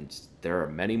 And there are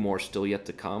many more still yet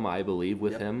to come, I believe,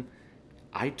 with him.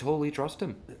 I totally trust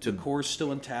him. The core's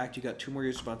still intact. You got 2 more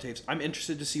years of Bontaves. I'm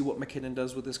interested to see what McKinnon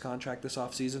does with his contract this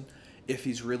offseason. If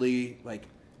he's really, like,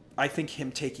 I think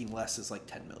him taking less is like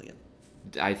 $10 million.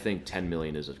 I think $10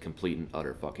 million is a complete and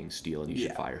utter fucking steal, and you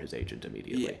should fire his agent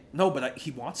immediately. Yeah. No, but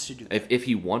he wants to do that. If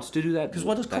he wants to do that, because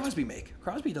what does Crosby make?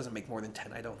 Crosby doesn't make more than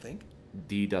 10, I don't think.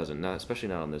 He doesn't, especially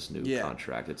not on this new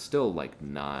contract. It's still like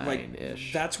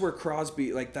 9-ish. That's where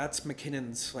Crosby, like, that's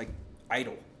McKinnon's, like,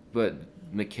 idol. But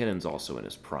McKinnon's also in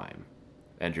his prime,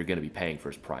 and you're going to be paying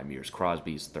for his prime years.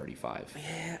 Crosby's 35.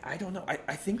 Yeah, I don't know.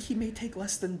 I think he may take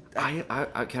less than...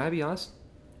 Can I be honest?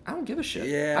 I don't give a shit.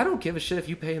 Yeah. I don't give a shit if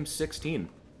you pay him 16.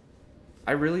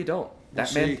 I really don't.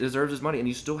 That man deserves his money, and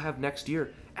you still have next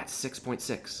year at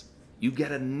 6.6. You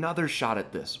get another shot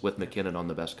at this with McKinnon on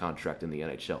the best contract in the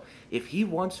NHL. If he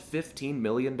wants $15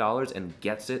 million and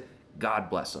gets it, God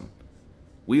bless him.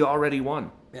 We already won.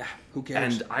 Yeah, who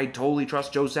cares? And I totally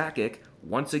trust Joe Sakic,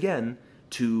 once again,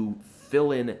 to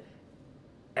fill in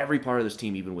every part of this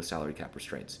team, even with salary cap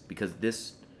restraints. Because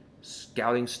this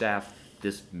scouting staff,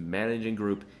 this managing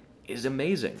group, is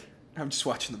amazing. I'm just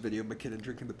watching the video of McKinnon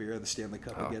drinking the beer of the Stanley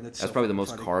Cup again. That's probably the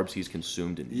most carbs he's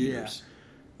consumed in years.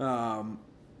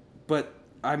 But,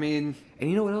 I mean... And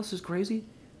you know what else is crazy?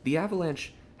 The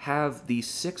Avalanche have the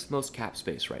 6th most cap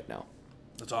space right now.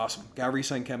 That's awesome. Got to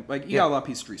re-sign Kemp. Like, you got a lot of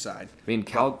pieces to re-sign. I mean,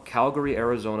 Calgary,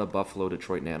 Arizona, Buffalo,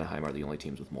 Detroit, and Anaheim are the only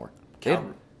teams with more.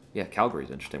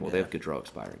 Calgary's interesting. Well, they have Gaudreau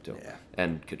expiring, too. Yeah.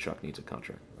 And Kachuk needs a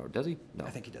contract. Or does he? No. I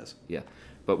think he does. Yeah.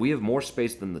 But we have more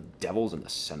space than the Devils and the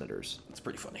Senators. That's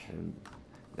pretty funny. And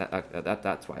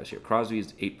that's why I was here.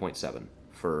 Crosby's 8.7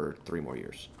 for 3 more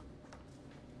years.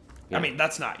 Yeah. I mean,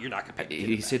 that's not... You're not going to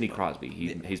pay... He's Sidney Crosby.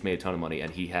 He's made a ton of money,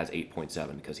 and he has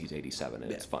 8.7 because he's 87,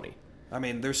 and it's funny. I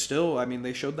mean, there's still... I mean,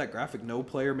 they showed that graphic. No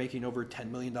player making over $10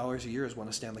 million a year has won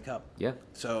a Stanley Cup. Yeah.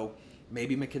 So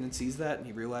maybe McKinnon sees that, and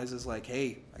he realizes, like,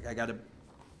 hey, like, I got to...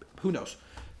 Who knows?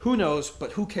 Who knows?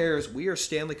 But who cares? We are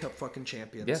Stanley Cup fucking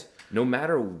champions. Yeah. No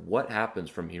matter what happens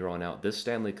from here on out, this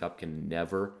Stanley Cup can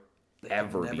never be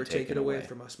taken away. Never take it away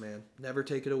from us, man. Never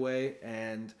take it away.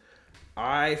 And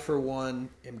I, for one,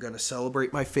 am going to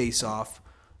celebrate my face off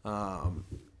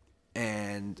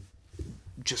and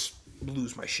just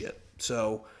lose my shit.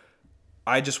 So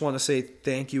I just want to say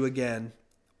thank you again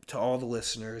to all the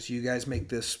listeners. You guys make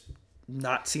this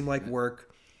not seem like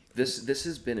work. This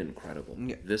has been incredible.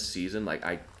 Yeah. This season, like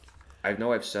I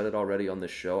know I've said it already on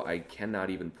this show. I cannot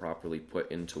even properly put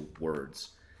into words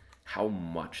how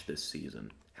much this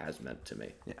season has meant to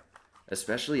me. Yeah.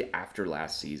 Especially after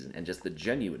last season and just the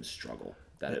genuine struggle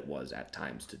that it was at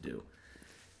times to do.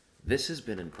 This has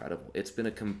been incredible. It's been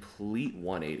a complete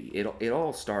 180. It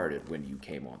all started when you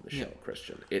came on the show,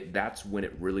 Christian. That's when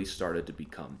it really started to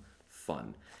become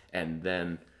fun. And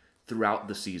then throughout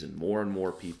the season, more and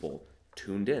more people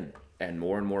tuned in, and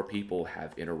more people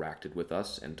have interacted with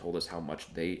us and told us how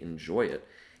much they enjoy it.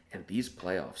 And these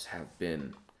playoffs have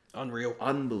been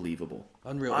unbelievable.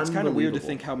 It's kind of weird to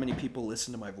think how many people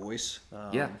listen to my voice.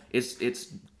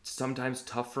 It's sometimes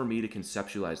tough for me to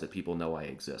conceptualize that people know I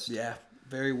exist. Yeah,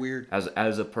 very weird. As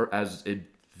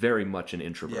very much an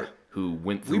introvert who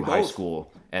went through high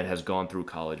school and has gone through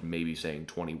college maybe saying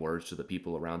 20 words to the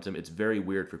people around him. It's very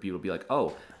weird for people to be like,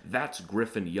 oh, that's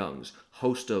Griffin Youngs,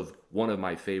 host of one of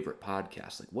my favorite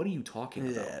podcasts. Like, what are you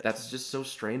talking about? That's just so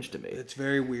strange to me. It's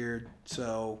very weird.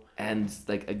 And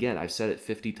like, again, I've said it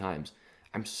 50 times.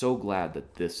 I'm so glad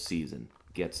that this season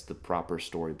gets the proper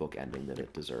storybook ending that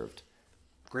it deserved.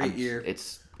 Great year.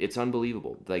 It's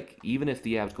unbelievable. Like, even if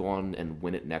the Avs go on and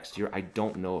win it next year, I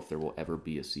don't know if there will ever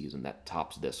be a season that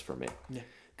tops this for me. Yeah.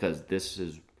 Because this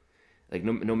is, like,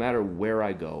 no matter where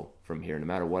I go from here, no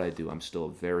matter what I do, I'm still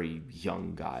a very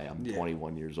young guy. I'm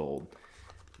 21 years old.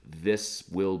 This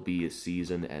will be a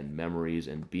season, and memories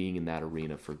and being in that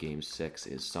arena for Game 6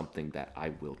 is something that I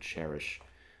will cherish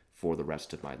for the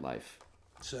rest of my life.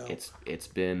 So it's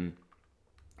been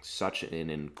such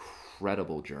an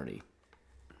incredible journey.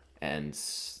 And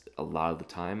a lot of the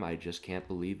time, I just can't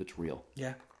believe it's real.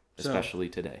 Yeah. Especially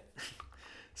today.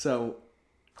 So,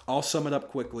 I'll sum it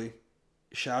up quickly.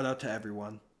 Shout out to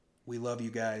everyone. We love you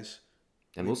guys.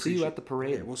 And we'll see you at the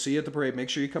parade. Yeah, we'll see you at the parade. Make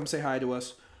sure you come say hi to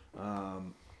us.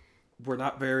 We're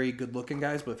not very good looking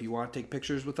guys, but if you want to take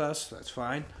pictures with us, that's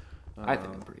fine. I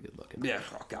think I'm pretty good looking. Yeah.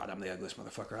 Oh, God, I'm the ugliest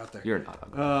motherfucker out there. You're not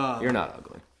ugly. You're not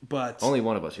ugly. But only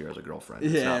one of us here has a girlfriend.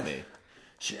 It's not me.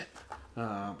 Shit.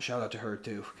 Shout out to her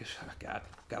too, because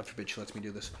God forbid she lets me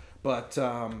do this. But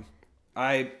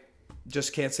I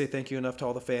just can't say thank you enough to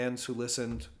all the fans who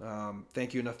listened.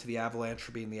 Thank you enough to the Avalanche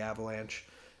for being the Avalanche.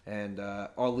 And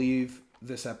I'll leave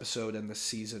this episode and this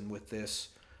season with this.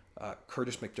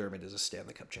 Curtis McDermott is a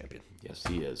Stanley Cup champion. Yes,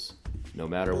 he is. No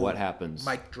matter what happens.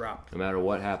 Mic drop. No matter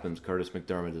what happens, Curtis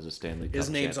McDermott is a Stanley Cup champion. His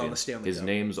name's on the Stanley Cup. His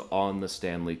name's on the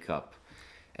Stanley Cup.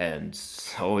 And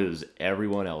so is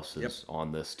everyone else's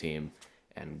on this team.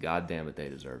 And God damn it, they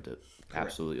deserved it. Correct.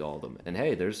 Absolutely all of them. And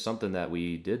hey, there's something that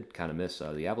we did kind of miss.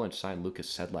 The Avalanche signed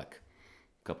Lucas Sedlak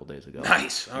a couple days ago.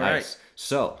 Nice. All right.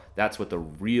 So that's what the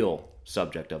real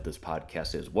subject of this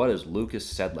podcast is. What is Lucas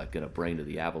Sedlak going to bring to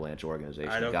the Avalanche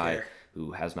organization? I don't care.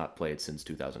 Who has not played since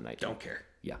 2019. Don't care.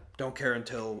 Yeah. Don't care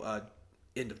until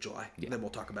end of July. Yeah. Then we'll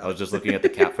talk about it. I was just looking at the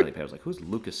cap friendly page. I was like, who's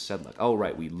Lucas Sedlak? Oh,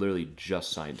 right. We literally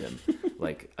just signed him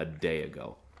like a day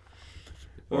ago.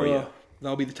 Or yeah.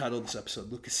 That'll be the title of this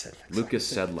episode. Lucas Sedlak.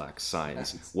 Lucas Sedlak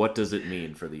signs. What does it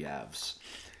mean for the Avs?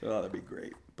 Oh, that'd be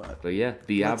great. But yeah,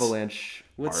 the Avalanche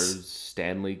are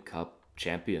Stanley Cup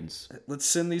champions. Let's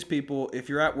send these people, if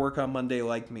you're at work on Monday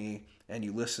like me and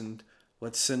you listened,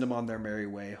 let's send them on their merry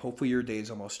way. Hopefully your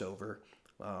day's almost over.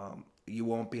 You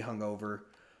won't be hungover.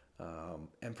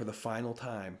 And for the final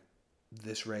time,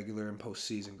 this regular and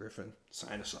postseason, Griffin,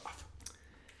 sign us off.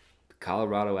 The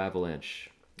Colorado Avalanche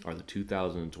are the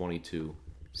 2022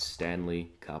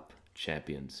 Stanley Cup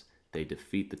champions. They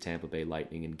defeat the Tampa Bay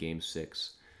Lightning in Game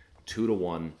 6,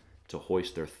 2-1 to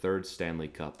hoist their third Stanley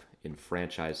Cup in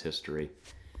franchise history.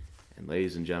 And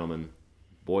ladies and gentlemen,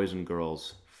 boys and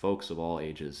girls, folks of all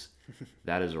ages,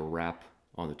 that is a wrap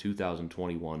on the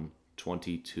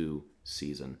 2021-22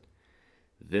 season.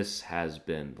 This has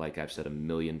been, like I've said a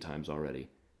million times already,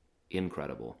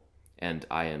 incredible. And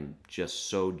I am just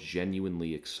so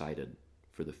genuinely excited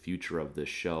for the future of this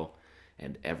show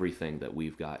and everything that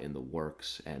we've got in the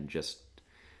works, and just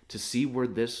to see where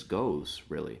this goes,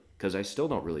 really, because I still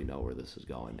don't really know where this is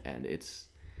going, and it's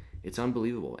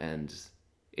unbelievable, and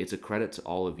it's a credit to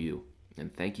all of you,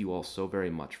 and thank you all so very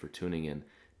much for tuning in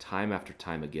time after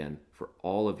time again, for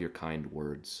all of your kind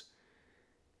words.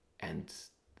 And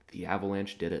the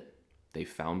Avalanche did it. They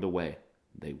found a way.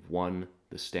 They won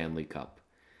the Stanley Cup,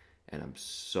 and I'm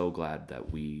so glad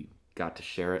that we got to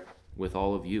share it with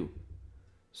all of you.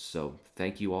 So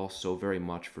thank you all so very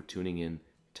much for tuning in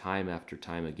time after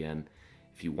time again.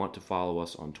 If you want to follow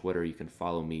us on Twitter, you can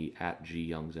follow me at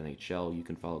GYoungsNHL. You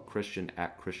can follow Christian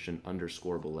at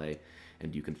Christian_Belay.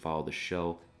 And you can follow the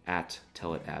show at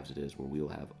Tell It Avs It Is, where we will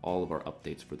have all of our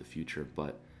updates for the future.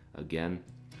 But again,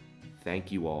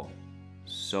 thank you all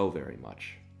so very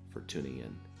much for tuning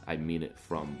in. I mean it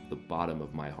from the bottom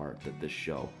of my heart that this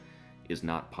show is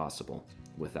not possible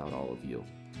without all of you.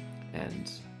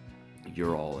 And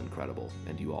you're all incredible,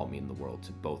 and you all mean the world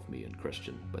to both me and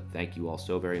Christian. But thank you all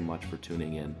so very much for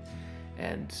tuning in,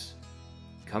 and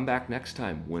come back next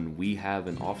time when we have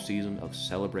an off-season of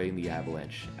celebrating the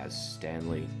Avalanche as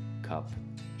Stanley Cup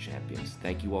champions.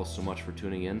 Thank you all so much for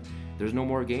tuning in. There's no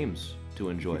more games to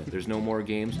enjoy. There's no more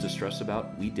games to stress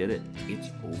about. We did it.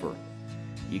 It's over.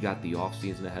 You got the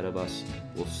off-season ahead of us.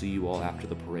 We'll see you all after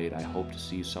the parade. I hope to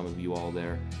see some of you all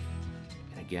there.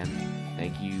 Again,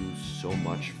 thank you so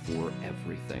much for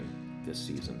everything this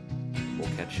season. We'll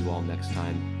catch you all next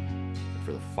time. And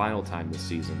for the final time this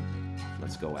season,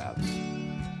 let's go Avs.